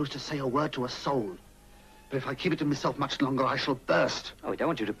 I'm not supposed to say a word to a soul. But if I keep it to myself much longer, I shall burst. Oh, we don't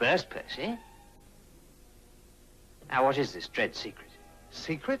want you to burst, Percy. Now, what is this dread secret?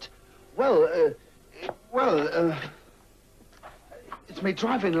 Secret? It's my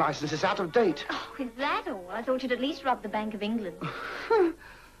driving license. It's out of date. Oh, is that all? I thought you'd at least rob the Bank of England.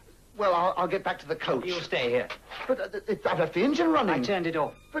 Well, I'll get back to the coach. You'll stay here. But I've left the engine running. I turned it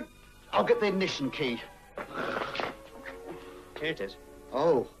off. But I'll get the ignition key. Here it is.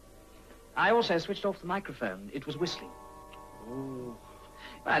 Oh. I also switched off the microphone. It was whistling. Oh.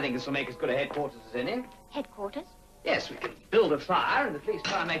 I think this will make as good a headquarters as any. Headquarters? Yes, we can build a fire and at least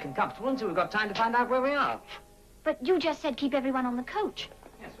try and make them comfortable until we've got time to find out where we are. But you just said keep everyone on the coach.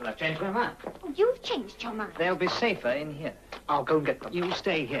 Yes, well, I've changed my mind. Oh, you've changed your mind. They'll be safer in here. I'll go and get them. You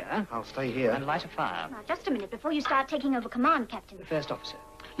stay here. I'll stay here. And light a fire. Now, just a minute before you start taking over command, Captain. The first officer.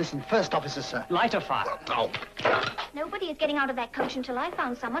 Listen, first officer, sir. Light a fire. Oh. Nobody is getting out of that coach until I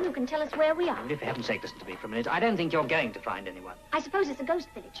found someone who can tell us where we are. And if for heaven's sake, listen to me for a minute. I don't think you're going to find anyone. I suppose it's a ghost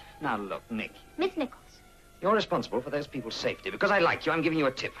village. Now, look, Nick. Miss Nichols. You're responsible for those people's safety. Because I like you, I'm giving you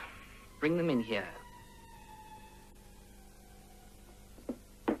a tip. Bring them in here.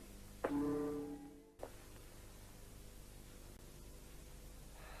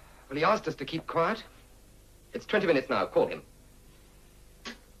 Well, he asked us to keep quiet. It's 20 minutes now. Call him.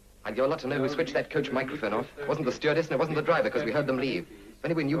 And you're not to know who switched that coach microphone off. It wasn't the stewardess and it wasn't the driver, because we heard them leave. If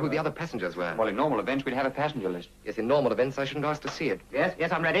only we knew who the other passengers were. Well, in normal events, we'd have a passenger list. Yes, in normal events, I shouldn't ask to see it.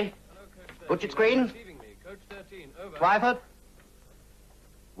 Yes, I'm ready. Butchert Screen. Twyford.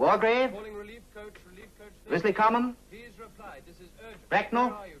 Wargrave. Risley Common.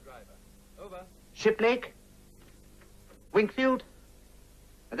 Bracknell. Shiplake. Wingfield.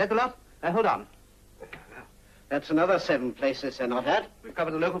 Is that the lot? Hold on. That's another 7 places they're not at. We've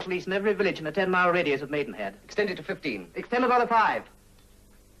covered the local police in every village in a 10-mile radius of Maidenhead. Extend it to 15. Extend another 5.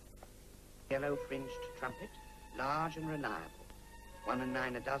 Yellow fringed trumpet, large and reliable. 1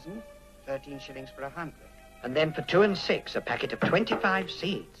 9 a dozen, 13 shillings for 100. And then for 2 and 6, a packet of 25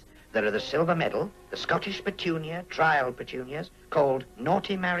 seeds. There are the silver medal, the Scottish petunia, trial petunias, called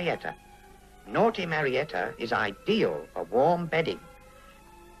Naughty Marietta. Naughty Marietta is ideal for warm bedding.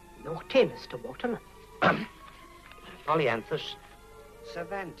 Naughty, Mr. Waterman. Polyanthus,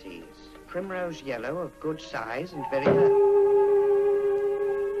 Cervantes. Primrose yellow of good size and very early.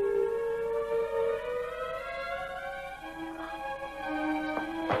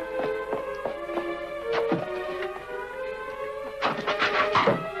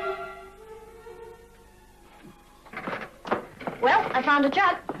 Well, I found a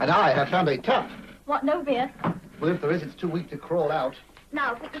jug. And I have found a tub. What, no beer? Well, if there is, it's too weak to crawl out.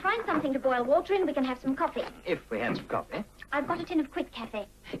 Now, if we can find something to boil water in, we can have some coffee. If we had some coffee. I've got a tin of Quick Cafe.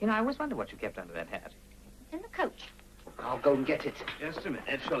 You know, I always wonder what you kept under that hat. It's in the coach. I'll go and get it. Just a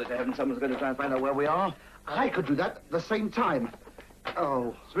minute. Surely to heaven someone's going to try and find out where we are. I could do that at the same time.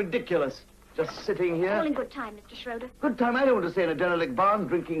 Oh. It's ridiculous. Just sitting here. All in good time, Mr. Schroeder. Good time. I don't want to stay in a derelict barn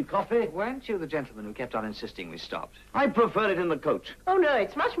drinking coffee. Weren't you the gentleman who kept on insisting we stopped? I prefer it in the coach. Oh, no,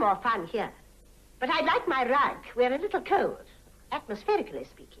 it's much more fun here. But I'd like my rug. We're a little cold, atmospherically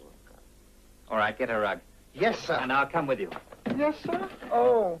speaking. All right, get a rug. Yes, sir. And I'll come with you. Yes, sir?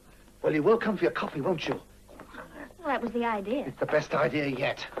 Oh. Well, you will come for your coffee, won't you? Well, that was the idea. It's the best idea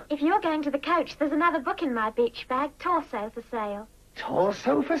yet. If you're going to the coach, there's another book in my beach bag, Torso, for sale.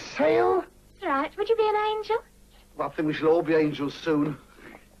 Torso for sale? That's right. Would you be an angel? Well, I think we shall all be angels soon.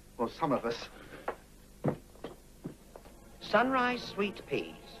 Well, some of us. Sunrise sweet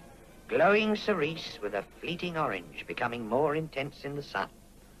peas. Glowing cerise with a fleeting orange, becoming more intense in the sun.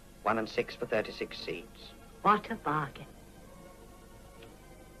 1 6 for 36 seeds. What a bargain.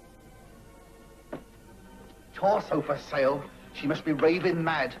 Torso for sale? She must be raving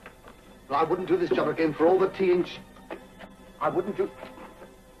mad. Well, I wouldn't do this job again for all the tea and... I wouldn't do...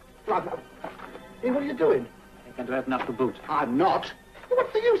 Hey, what are you doing? I'm going to open up the boot. I'm not.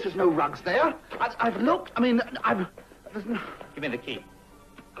 What's the use? There's no rugs there. I've looked. I mean, there's no... Give me the key.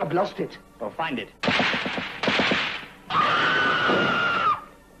 I've lost it. Well, find it.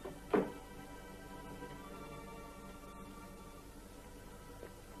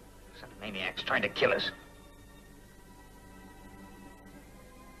 Some maniac's trying to kill us.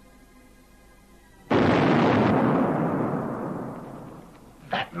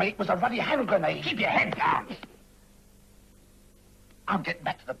 That, mate, was a ruddy hand grenade. Keep your head down. I'm getting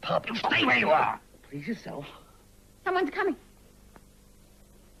back to the pub. You stay where you are. Please yourself. Someone's coming.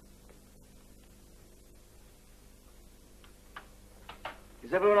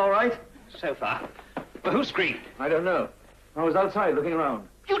 Is everyone all right? So far. Well, who screamed? I don't know. I was outside looking around.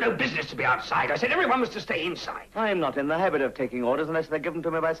 You no business to be outside. I said everyone was to stay inside. I'm not in the habit of taking orders unless they're given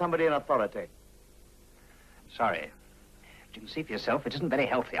to me by somebody in authority. Sorry. You can see for yourself, it isn't very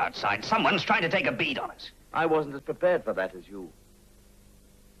healthy outside. Someone's trying to take a bead on us. I wasn't as prepared for that as you.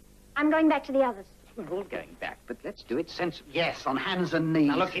 I'm going back to the others. We're all going back, but let's do it sensibly. Yes, on hands and knees.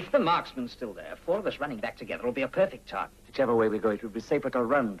 Now, look, if the marksman's still there, 4 of us running back together will be a perfect target. Whichever way we go, it would be safer to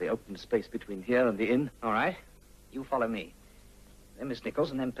run the open space between here and the inn. All right. You follow me. Then Miss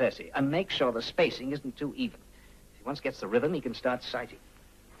Nichols and then Percy. And make sure the spacing isn't too even. If he once gets the rhythm, he can start sighting.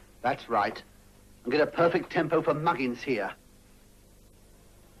 That's right. And get a perfect tempo for muggins here.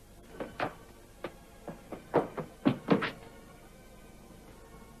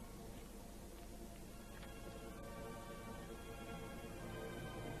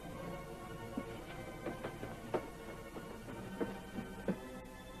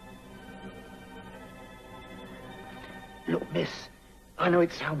 Look, miss, I know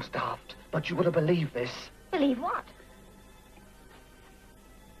it sounds daft, but you would have believed this. Believe what?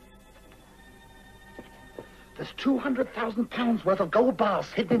 There's £200,000 worth of gold bars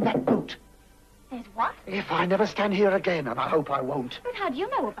hidden in that boot. There's what? If I never stand here again, and I hope I won't. But how do you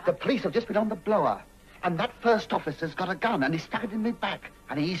know about The it? police have just been on the blower, and that first officer's got a gun, and he's stuck it in me back,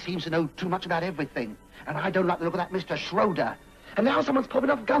 and he seems to know too much about everything. And I don't like the look of that Mr. Schroeder. And now someone's popping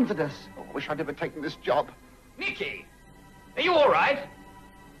off guns at us. Oh, I wish I'd never taken this job. Nikki, are you all right?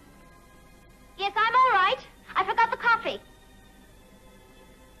 Yes, I'm all right. I forgot the coffee.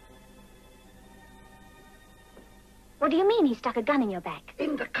 What do you mean he stuck a gun in your back?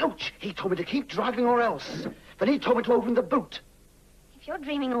 In the coach. He told me to keep driving or else. Then he told me to open the boot. If you're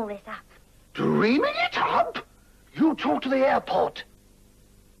dreaming all this up. Dreaming it up? You talk to the airport.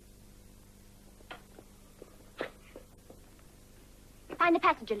 Find the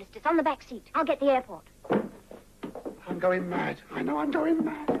passenger list. It's on the back seat. I'll get the airport. I'm going mad. I know I'm going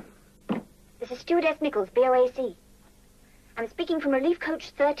mad. This is Stewardess Nichols, BOAC. I'm speaking from Relief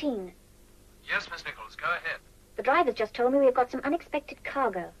Coach 13. Yes, Miss Nichols, go ahead. The driver's just told me we've got some unexpected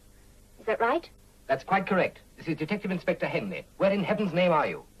cargo. Is that right? That's quite correct. This is Detective Inspector Henley. Where in heaven's name are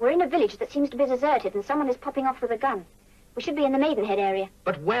you? We're in a village that seems to be deserted and someone is popping off with a gun. We should be in the Maidenhead area.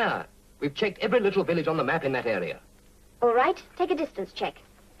 But where? We've checked every little village on the map in that area. All right, take a distance check.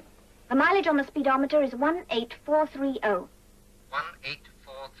 The mileage on the speedometer is 18430.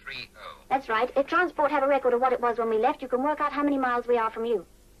 18430. That's right. If transport have a record of what it was when we left, you can work out how many miles we are from you.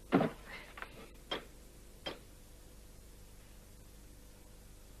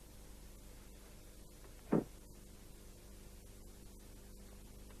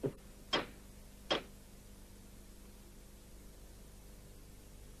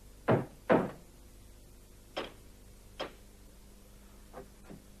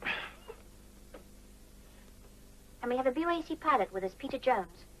 And we have a BOAC pilot with us, Peter Jones.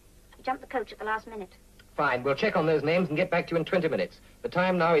 He jumped the coach at the last minute. Fine, we'll check on those names and get back to you in 20 minutes. The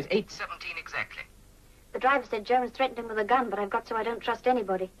time now is 8:17 exactly. The driver said Jones threatened him with a gun, but I've got so I don't trust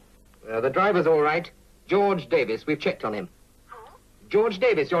anybody. The driver's all right. George Davis, we've checked on him. Who? George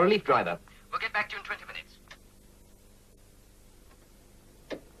Davis, your relief driver. We'll get back to you in 20 minutes.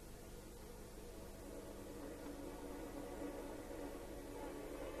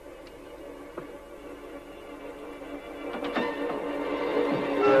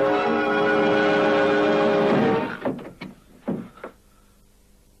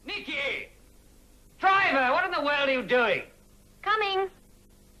 Doing? Coming.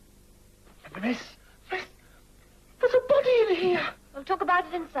 Miss, there's a body in here. We'll talk about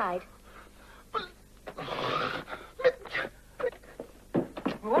it inside.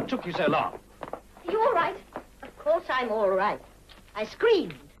 What took you so long? Are you all right? Of course I'm all right. I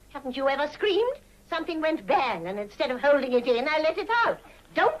screamed. Haven't you ever screamed? Something went bang, and instead of holding it in, I let it out.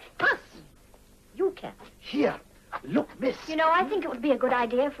 Don't fuss. You can. Here. Look, miss. You know, I think it would be a good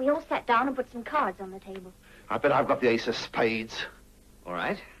idea if we all sat down and put some cards on the table. I bet I've got the ace of spades. All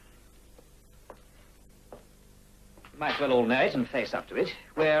right. Might as well all know it and face up to it.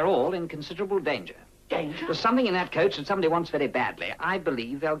 We're all in considerable danger. Danger? There's something in that coach that somebody wants very badly. I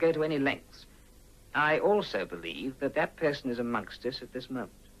believe they'll go to any lengths. I also believe that that person is amongst us at this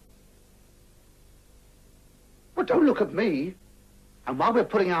moment. Well, don't look at me. And while we're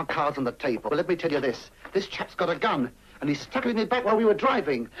putting our cards on the table, let me tell you this. This chap's got a gun, and he's stuck it in me back while we were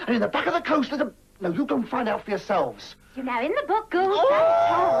driving. And in the back of the coach, there's a... No, you go and find out for yourselves. You know, in the book goes...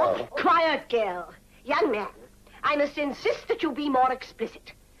 Oh! Quiet, girl. Young man, I must insist that you be more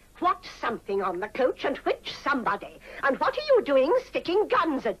explicit. What something on the coach and which somebody? And what are you doing sticking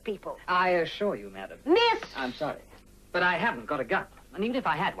guns at people? I assure you, madam. Miss! I'm sorry, but I haven't got a gun. And even if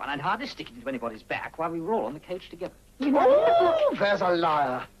I had one, I'd hardly stick it into anybody's back while we were all on the coach together. You know, in the book... There's a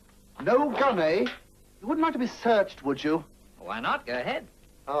liar. No gun, eh? You wouldn't like to be searched, would you? Why not? Go ahead.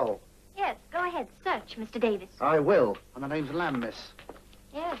 Oh. Yes, go ahead. Search, Mr. Davis. I will. And the name's Lamb, miss.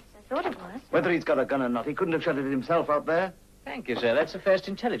 Yes, I thought it was. Whether he's got a gun or not, he couldn't have shot it himself out there. Thank you, sir. That's the first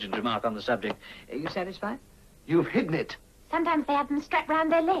intelligent remark on the subject. Are you satisfied? You've hidden it. Sometimes they have them strapped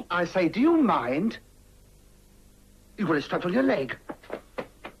round their legs. I say, do you mind? You've got it strapped on your leg.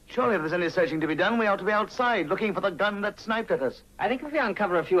 Surely if there's any searching to be done, we ought to be outside, looking for the gun that sniped at us. I think if we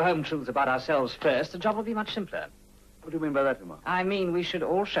uncover a few home truths about ourselves first, the job will be much simpler. What do you mean by that, Emma? I mean we should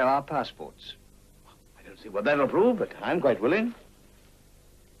all show our passports. I don't see what that'll prove, but I'm quite willing.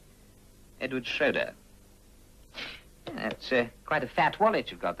 Edward Schroeder. That's quite a fat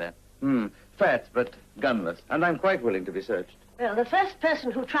wallet you've got there. Fat, but gunless. And I'm quite willing to be searched. Well, the first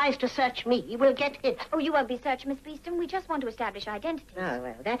person who tries to search me will get hit. Oh, you won't be searched, Miss Beeston. We just want to establish identity. Oh,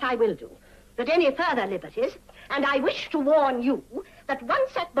 well, that I will do. But any further liberties, and I wish to warn you that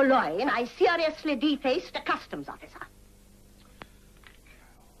once at Boulogne, I seriously defaced a customs officer.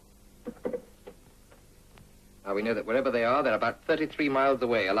 Now, we know that wherever they are, they're about 33 miles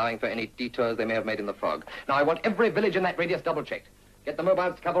away, allowing for any detours they may have made in the fog. Now, I want every village in that radius double-checked. Get the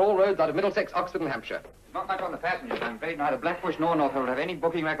mobiles to cover all roads out of Middlesex, Oxford, and Hampshire. Not much on the passengers, I'm afraid. Neither Blackbush nor Northfield have any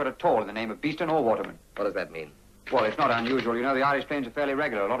booking record at all in the name of Beeston or Waterman. What does that mean? Well, it's not unusual. You know, the Irish planes are fairly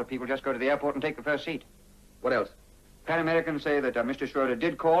regular. A lot of people just go to the airport and take the first seat. What else? Pan Americans say that Mr. Schroeder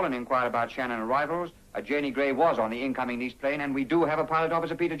did call and inquire about Shannon arrivals. Janie Gray was on the incoming East plane, and we do have a pilot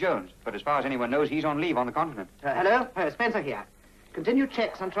officer, Peter Jones. But as far as anyone knows, he's on leave on the continent. Hello? Spencer here. Continue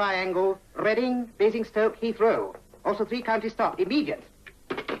checks on Triangle, Reading, Basingstoke, Heathrow. Also 3 county stop. Immediate.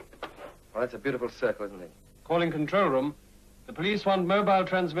 Well, that's a beautiful circle, isn't it? Calling control room. The police want mobile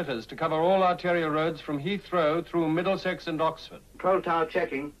transmitters to cover all arterial roads from Heathrow through Middlesex and Oxford. Control tower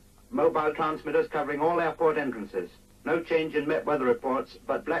checking. Mobile transmitters covering all airport entrances. No change in Met weather reports,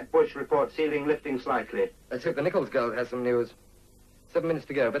 but Blackbush reports ceiling lifting slightly. Let's hope the Nichols girl has some news. 7 minutes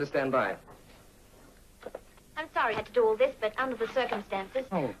to go. Better stand by. I'm sorry I had to do all this, but under the circumstances...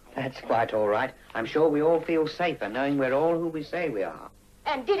 Oh, that's quite all right. I'm sure we all feel safer knowing we're all who we say we are.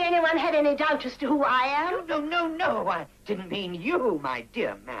 And did anyone have any doubt as to who I am? No. I didn't mean you, my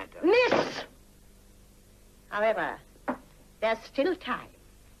dear madam. Miss! However, there's still time.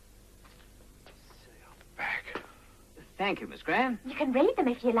 Back. Thank you, Miss Graham. You can read them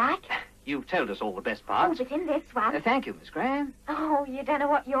if you like. You've told us all the best Oh, parts. but in this one. Thank you, Miss Graham. Oh, you don't know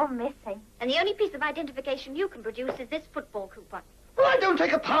what you're missing. And the only piece of identification you can produce is this football coupon. Well, I don't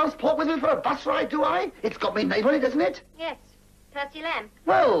take a passport with me for a bus ride, do I? It's got me name on it, doesn't it? Yes, Percy Lamb.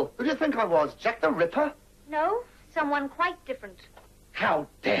 Well, who do you think I was? Jack the Ripper? No, someone quite different. How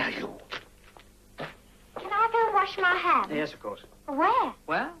dare you? Can I go and wash my hands? Yes, of course. Where?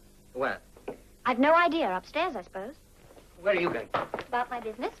 Well? Where? I've no idea. Upstairs, I suppose. Where are you going? About my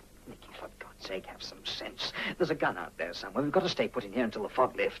business. Nikki, for God's sake, have some sense. There's a gun out there somewhere. We've got to stay put in here until the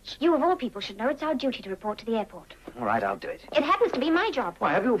fog lifts. You, of all people, should know it's our duty to report to the airport. All right, I'll do it. It happens to be my job.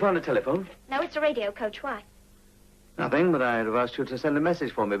 Why, have you found a telephone? No, it's a radio coach. Why? Nothing, but I'd have asked you to send a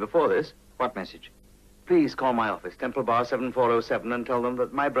message for me before this. What message? Please call my office, Temple Bar 7407, and tell them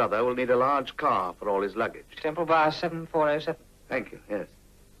that my brother will need a large car for all his luggage. Temple Bar 7407. Thank you, yes.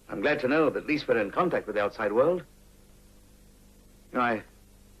 I'm glad to know that at least we're in contact with the outside world. You know, I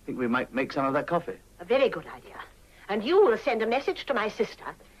think we might make some of that coffee. A very good idea. And you will send a message to my sister,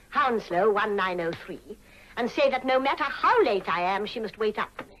 Hounslow 1903, and say that no matter how late I am, she must wait up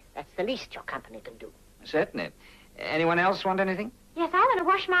for me. That's the least your company can do. Certainly. Anyone else want anything? Yes, I want to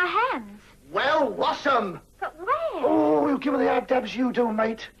wash my hands. Well, wash 'em! But where? Oh, you give me the ad dabs you do,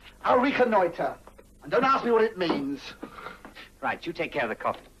 mate. I'll reconnoiter. And don't ask me what it means. Right, you take care of the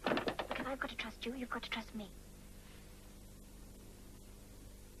coffee. If I've got to trust you, you've got to trust me.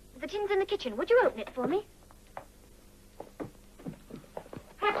 The tin's in the kitchen. Would you open it for me?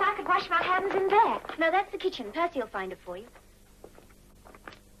 Perhaps I could wash my hands in there. No, that's the kitchen. Percy'll find it for you.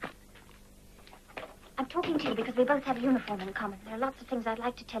 I'm talking to you because we both have a uniform in common. There are lots of things I'd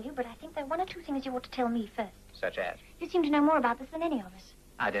like to tell you, but I think there are one or two things you ought to tell me first. Such as? You seem to know more about this than any of us.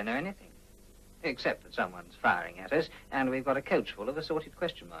 I don't know anything. Except that someone's firing at us, and we've got a coach full of assorted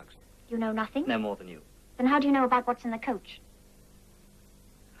question marks. You know nothing? No more than you. Then how do you know about what's in the coach?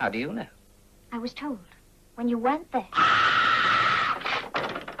 How do you know? I was told. When you weren't there.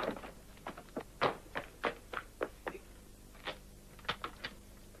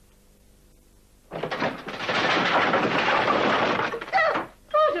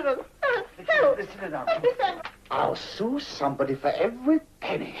 I'll sue somebody for every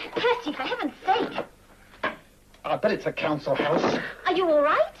penny. Percy, for heaven's sake. I bet it's a council house. Are you all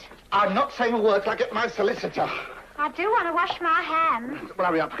right? I'm not saying a word till I get my solicitor. I do want to wash my hands. Well,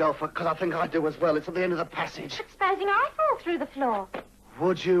 hurry up, girl, because I think I do as well. It's at the end of the passage. But supposing I fall through the floor?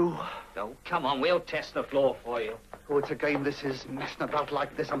 Would you? Oh, come on, we'll test the floor for you. Oh, it's a game this is, messing about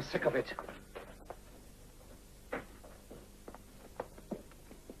like this. I'm sick of it.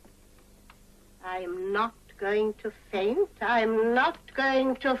 I'm not going to faint. I'm not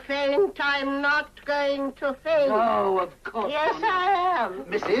going to faint. I'm not going to faint. No, of course. Yes, I am.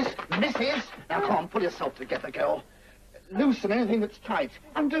 Mrs. Now, come on, pull yourself together, girl. Loosen anything that's tight.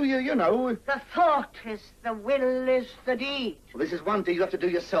 Undo you know. The thought is the will is the deed. Well, this is one thing you have to do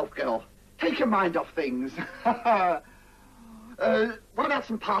yourself, girl. Take your mind off things. What about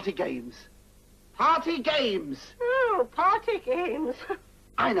some party games? Party games. Oh, party games.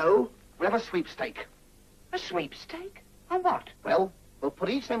 I know. We'll have a sweepstake. A sweepstake? On what? Well, we'll put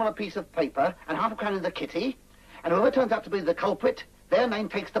each name on a piece of paper and half a crown in the kitty, and whoever turns out to be the culprit, their name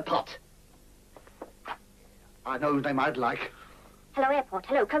takes the pot. I know whose name I'd like. Hello, airport.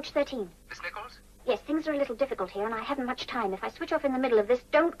 Hello, coach 13. Miss Nichols? Yes, things are a little difficult here, and I haven't much time. If I switch off in the middle of this,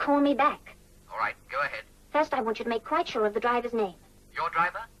 don't call me back. All right, go ahead. First, I want you to make quite sure of the driver's name. Your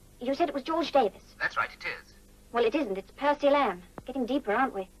driver? You said it was George Davis. That's right, it is. Well, it isn't. It's Percy Lamb. Getting deeper,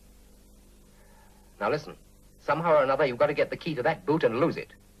 aren't we? Now listen. Somehow or another, you've got to get the key to that boot and lose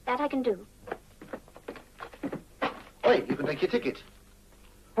it. That I can do. Wait, you can take your ticket.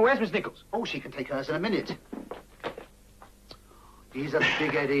 Where's Miss Nichols? Oh, she can take hers in a minute. He's a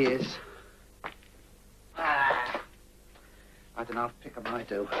big head, he is. I don't know how pick up I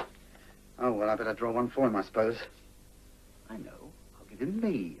do. Oh, well, I better draw one for him, I suppose. I know. I'll give him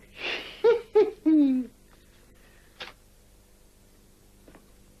me.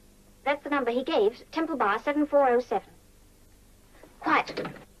 That's the number he gave. Temple Bar 7407. Quiet.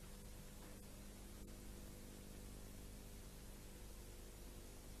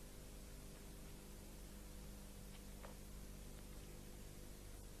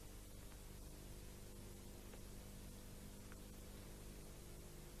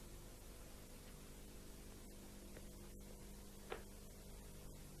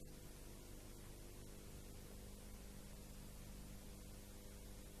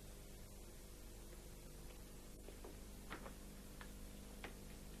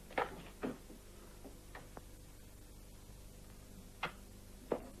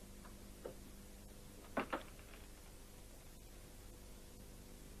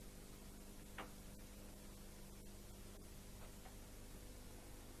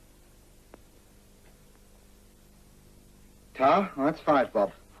 Pa. Oh, that's 5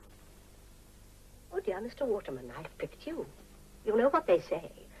 bob. Oh, dear, Mr. Waterman, I've picked you. You know what they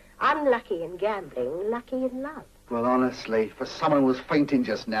say. Unlucky in gambling, lucky in love. Well, honestly, for someone who was fainting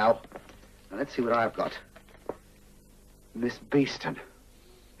just now. Now, let's see what I've got. Miss Beeston.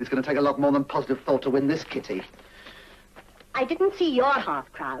 It's going to take a lot more than positive thought to win this kitty. I didn't see your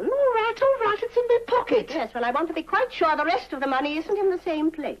half-crown. All right, it's in my pocket. Yes, well, I want to be quite sure the rest of the money isn't in the same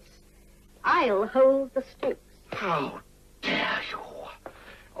place. I'll hold the stakes. How dare you?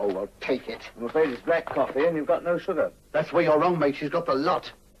 Oh, well, take it. I'm afraid it's black coffee and you've got no sugar. That's where you're wrong, mate. She's got the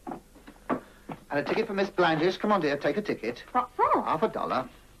lot. And a ticket for Miss Blandish. Come on, dear, take a ticket. What for? $50.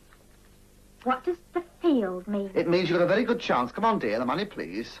 What does the field mean? It means you've got a very good chance. Come on, dear, the money,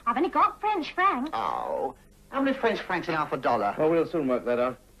 please. I've only got French francs. Oh, how many French francs in $50? Well, we'll soon work that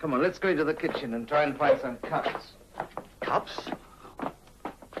out. Come on, let's go into the kitchen and try and find some cups. Cups?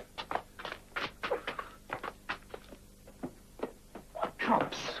 What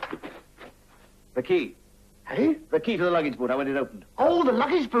cups? The key. Hey? The key to the luggage boot. I want it opened. Oh, the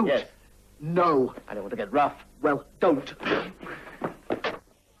luggage boot? Yes. No. I don't want to get rough. Well, don't.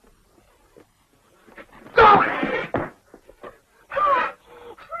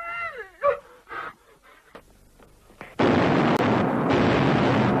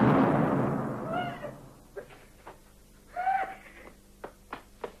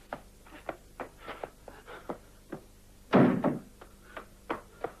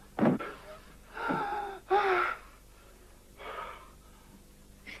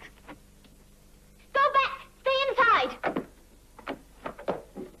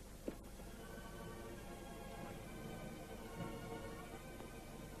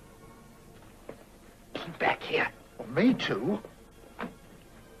 Back here. Well, me too.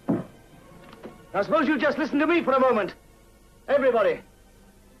 Now, suppose you just listen to me for a moment. Everybody.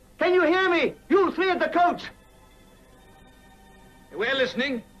 Can you hear me? You three at the coach. We're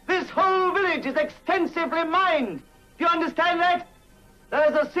listening. This whole village is extensively mined. Do you understand that?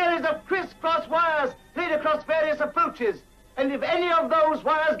 There's a series of crisscross wires laid across various approaches. And if any of those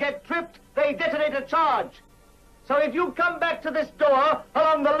wires get tripped, they detonate a charge. So if you come back to this door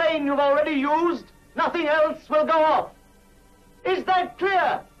along the lane you've already used, nothing else will go off. Is that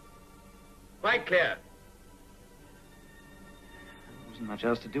clear? Quite clear. There wasn't much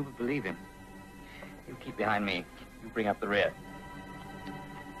else to do but believe him. You keep behind me. You bring up the rear.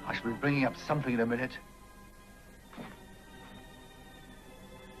 I shall be bringing up something in a minute.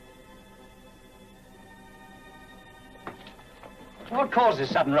 What caused this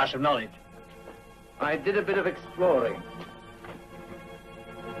sudden rush of knowledge? I did a bit of exploring.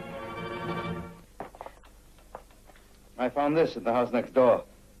 I found this at the house next door.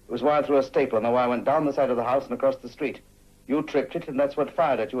 It was wired through a staple, and the wire went down the side of the house and across the street. You tripped it, and that's what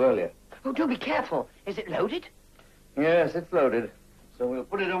fired at you earlier. Oh, do be careful. Is it loaded? Yes, it's loaded. So we'll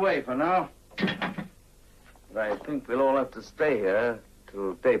put it away for now. But I think we'll all have to stay here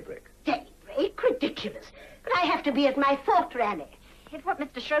till daybreak. Daybreak? Ridiculous. But I have to be at my fort rally. If what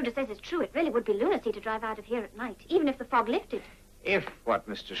Mr. Schroeder says is true, it really would be lunacy to drive out of here at night, even if the fog lifted. If what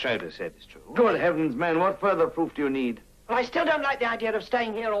Mr. Schroeder said is true. Good heavens, man, what further proof do you need? Well, I still don't like the idea of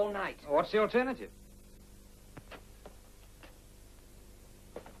staying here all night. What's the alternative?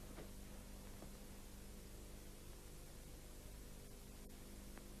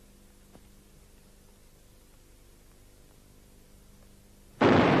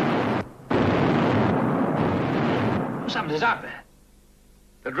 Somebody's out there.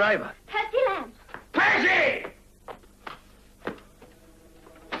 The driver. Percy Lamb. Percy!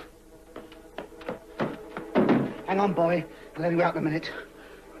 Hang on, boy. I'll let you out in a minute.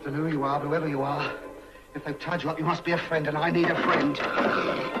 I don't know who you are, but whoever you are, if they've tied you up, you must be a friend, and I need a friend.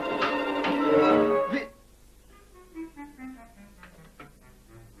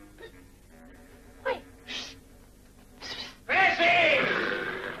 Percy!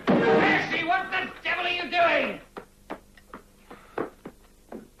 Percy, what the devil are you doing?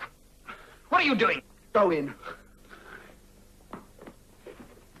 What are you doing? Go in.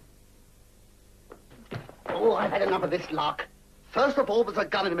 Oh, I've had enough of this lark. First of all, there's a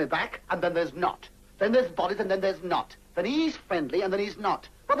gun in my back, and then there's not. Then there's bodies, and then there's not. Then he's friendly, and then he's not.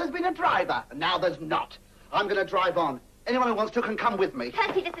 Well, there's been a driver, and now there's not. I'm going to drive on. Anyone who wants to can come with me.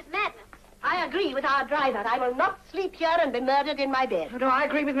 Percy, this is madness. I agree with our driver. I will not sleep here and be murdered in my bed. No, I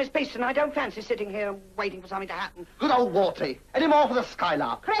agree with Miss Beeston. I don't fancy sitting here waiting for something to happen. Good old Warty. Any more for the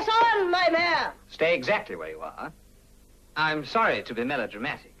Skylark? Press on, my mare. Stay exactly where you are. I'm sorry to be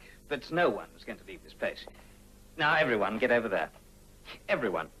melodramatic, but no one is going to leave this place. Now, everyone, get over there.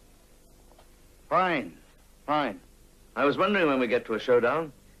 Everyone. Fine. Fine. I was wondering when we get to a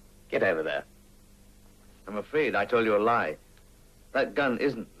showdown. Get over there. I'm afraid I told you a lie. That gun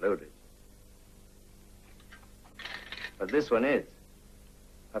isn't loaded. But this one is.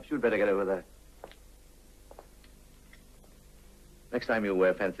 Perhaps you'd better get over there. Next time you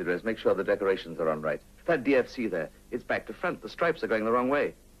wear fancy dress, make sure the decorations are on right. That DFC there, it's back to front. The stripes are going the wrong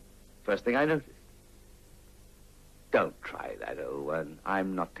way. First thing I noticed. Don't try that, old one.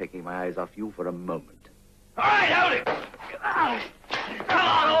 I'm not taking my eyes off you for a moment. All right, hold it. Come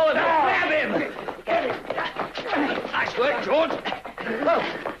on, Oliver. Grab him. Nice work, George.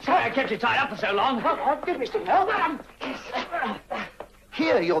 Oh, sorry I kept you tied up for so long. Come on, give me some help.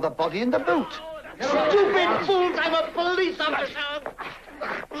 Here, you're the body in the boot. Stupid fools, I'm a police officer.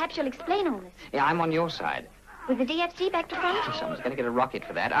 Perhaps you'll explain all this. Yeah, I'm on your side. With the DFC back to front? Someone's going to get a rocket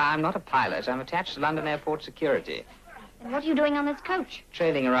for that. I'm not a pilot. I'm attached to London Airport Security. And what are you doing on this coach?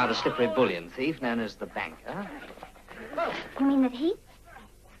 Trailing around a slippery bullion thief known as the banker. You mean that he?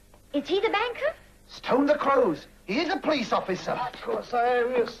 Is he the banker? Stone the crows. He is a police officer. Of course I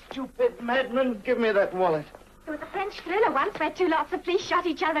am, you stupid madman. Give me that wallet. There was a French thriller once where two lots of police shot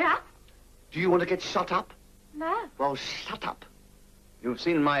each other up. Do you want to get shot up? No. Well, shut up. You've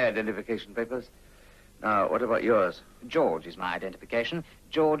seen my identification papers. Now, what about yours? George is my identification.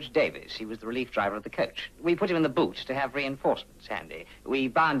 George Davis. He was the relief driver of the coach. We put him in the boot to have reinforcements handy. We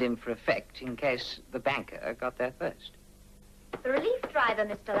bound him for effect in case the banker got there first. The relief driver,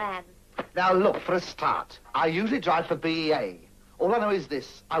 Mr. Lamb. Now, look, for a start, I usually drive for BEA. All I know is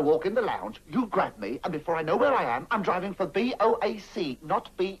this. I walk in the lounge, you grab me, and before I know where I am, I'm driving for BOAC, not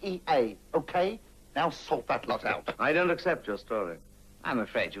BEA, okay? Now sort that lot out. I don't accept your story. I'm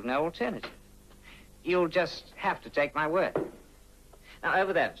afraid you've no alternative. You'll just have to take my word. Now,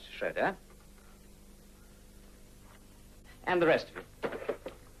 over there, Mr. Schroeder. And the rest of you.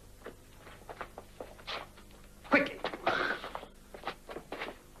 Quickly.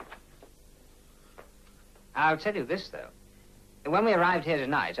 I'll tell you this, though. When we arrived here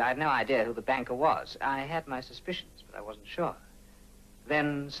tonight, I had no idea who the banker was. I had my suspicions, but I wasn't sure.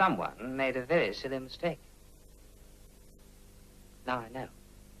 Then someone made a very silly mistake. Now I know.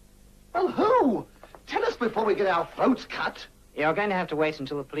 Well, who? Tell us before we get our throats cut. You're going to have to wait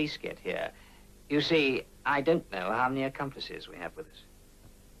until the police get here. You see, I don't know how many accomplices we have with us.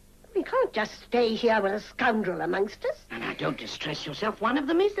 We can't just stay here with a scoundrel amongst us. Now, don't distress yourself. One of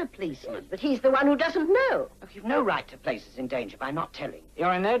them is a policeman. But he's the one who doesn't know. Look, you've no right to place us in danger by not telling.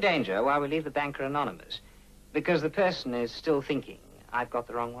 You're in no danger while we leave the banker anonymous. Because the person is still thinking I've got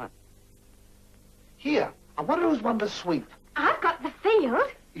the wrong one. Here, I wonder who's won the sweep. I've got the field.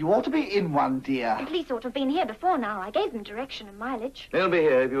 You ought to be in one, dear. The police ought to have been here before now. I gave them direction and mileage. They'll be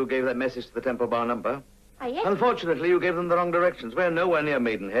here if you gave that message to the Temple Bar number. Oh, yes. Unfortunately, you gave them the wrong directions. We're nowhere near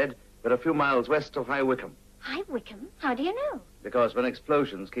Maidenhead, but a few miles west of High Wycombe. High Wycombe? How do you know? Because when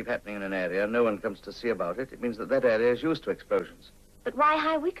explosions keep happening in an area, no one comes to see about it. It means that that area is used to explosions. But why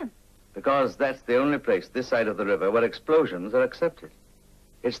High Wycombe? Because that's the only place this side of the river where explosions are accepted.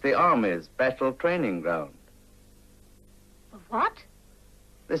 It's the Army's battle training ground. What?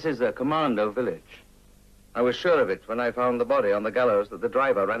 This is a commando village. I was sure of it when I found the body on the gallows that the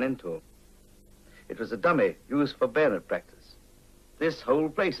driver ran into. It was a dummy used for bayonet practice. This whole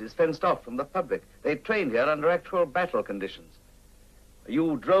place is fenced off from the public. They trained here under actual battle conditions.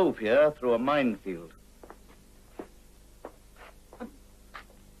 You drove here through a minefield.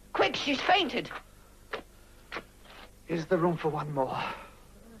 Quick, she's fainted. Is there room for one more?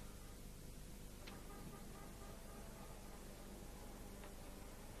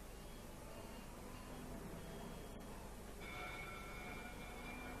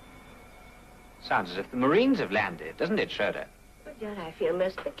 Sounds as if the Marines have landed, doesn't it, Schroeder? Oh, dear, I feel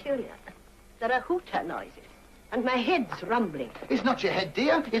most peculiar. There are hooter noises, and my head's rumbling. It's not your head,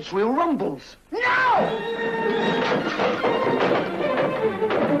 dear. It's real rumbles. No!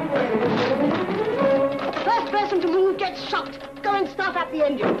 First person to move gets shot. Go and start up the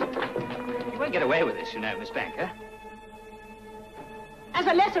engine. You won't get away with this, you know, Miss Banker. As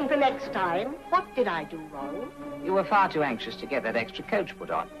a lesson for next time, what did I do wrong? You were far too anxious to get that extra coach put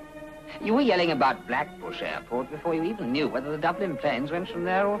on. You were yelling about Blackbush Airport before you even knew whether the Dublin planes went from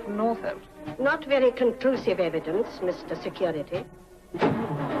there or from Northolt. Not very conclusive evidence, Mr. Security.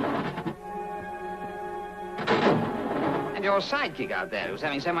 And your sidekick out there who's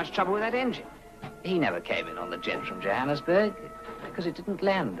having so much trouble with that engine. He never came in on the jet from Johannesburg because it didn't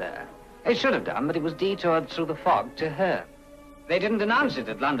land there. It should have done, but it was detoured through the fog to her. They didn't announce it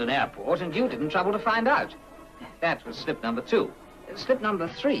at London Airport, and you didn't trouble to find out. That was slip number 2. Slip number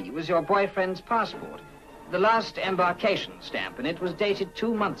 3 was your boyfriend's passport. The last embarkation stamp in it was dated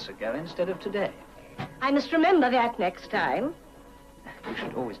 2 months ago instead of today. I must remember that next time. You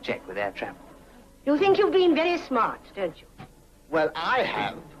should always check with air travel. You think you've been very smart, don't you? Well, I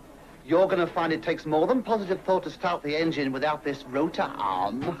have. You're going to find it takes more than positive thought to start the engine without this rotor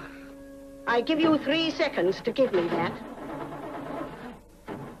arm. I give you 3 seconds to give me that.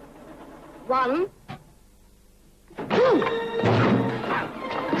 1, 2.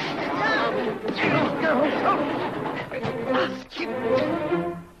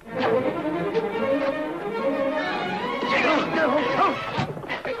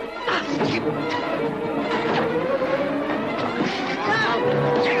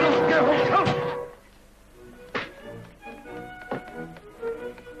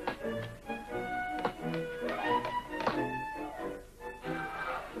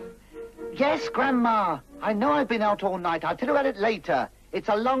 Yes, Grandma. I know I've been out all night. I'll tell you about it later. It's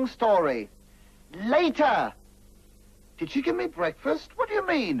a long story. Later! Did she give me breakfast? What do you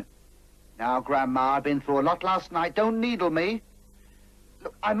mean? Now, Grandma, I've been through a lot last night. Don't needle me.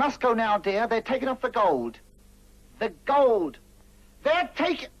 Look, I must go now, dear. They're taking off the gold. The gold! They're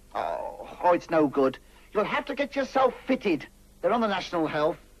taking... Oh, it's no good. You'll have to get yourself fitted. They're on the National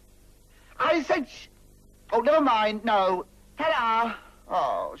Health. I said... Oh, never mind. No. Ta-da!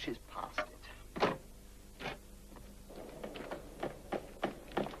 Oh, she's past it.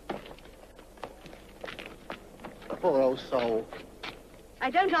 Poor old soul.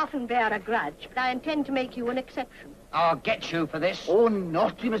 I don't often bear a grudge, but I intend to make you an exception. I'll get you for this. Oh,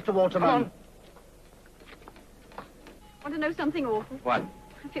 naughty, Mr. Waterman. Come on. Want to know something awful? What?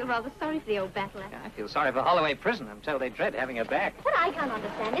 I feel rather sorry for the old battler. I feel sorry for Holloway Prison. I'm told they dread having her back. What I can't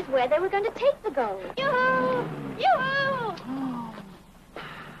understand is where they were going to take the gold. Yoo-hoo! Yoo-hoo!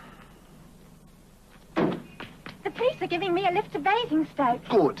 The police are giving me a lift to Basingstoke.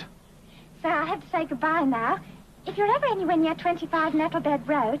 Good. So I have to say goodbye now. If you're ever anywhere near 25 Nettlebed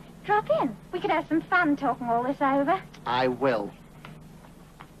Road, drop in. We could have some fun talking all this over. I will.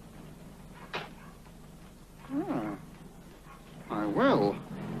 I will.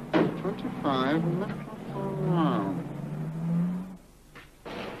 25 Road.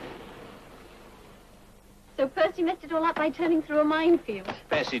 So Percy messed it all up by turning through a minefield.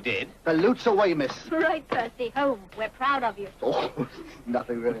 Percy did. The loot's away, miss. Right, Percy. Home. We're proud of you. Oh,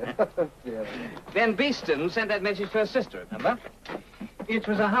 nothing really. Yeah. Then Beeston sent that message to her sister, remember? It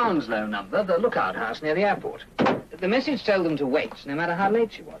was a Hounslow number, the lookout house near the airport. The message told them to wait, no matter how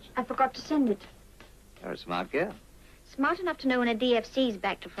late she was. I forgot to send it. You're a smart girl. Smart enough to know when a DFC's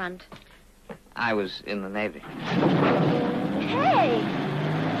back to front. I was in the Navy. Hey!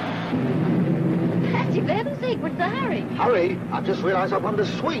 Percy, for heaven's sake, what's the hurry? Hurry! I've just realized I've won the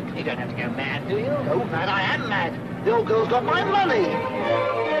suite. You don't have to go mad, do you? No, mad, I am mad. The old girl's got my money.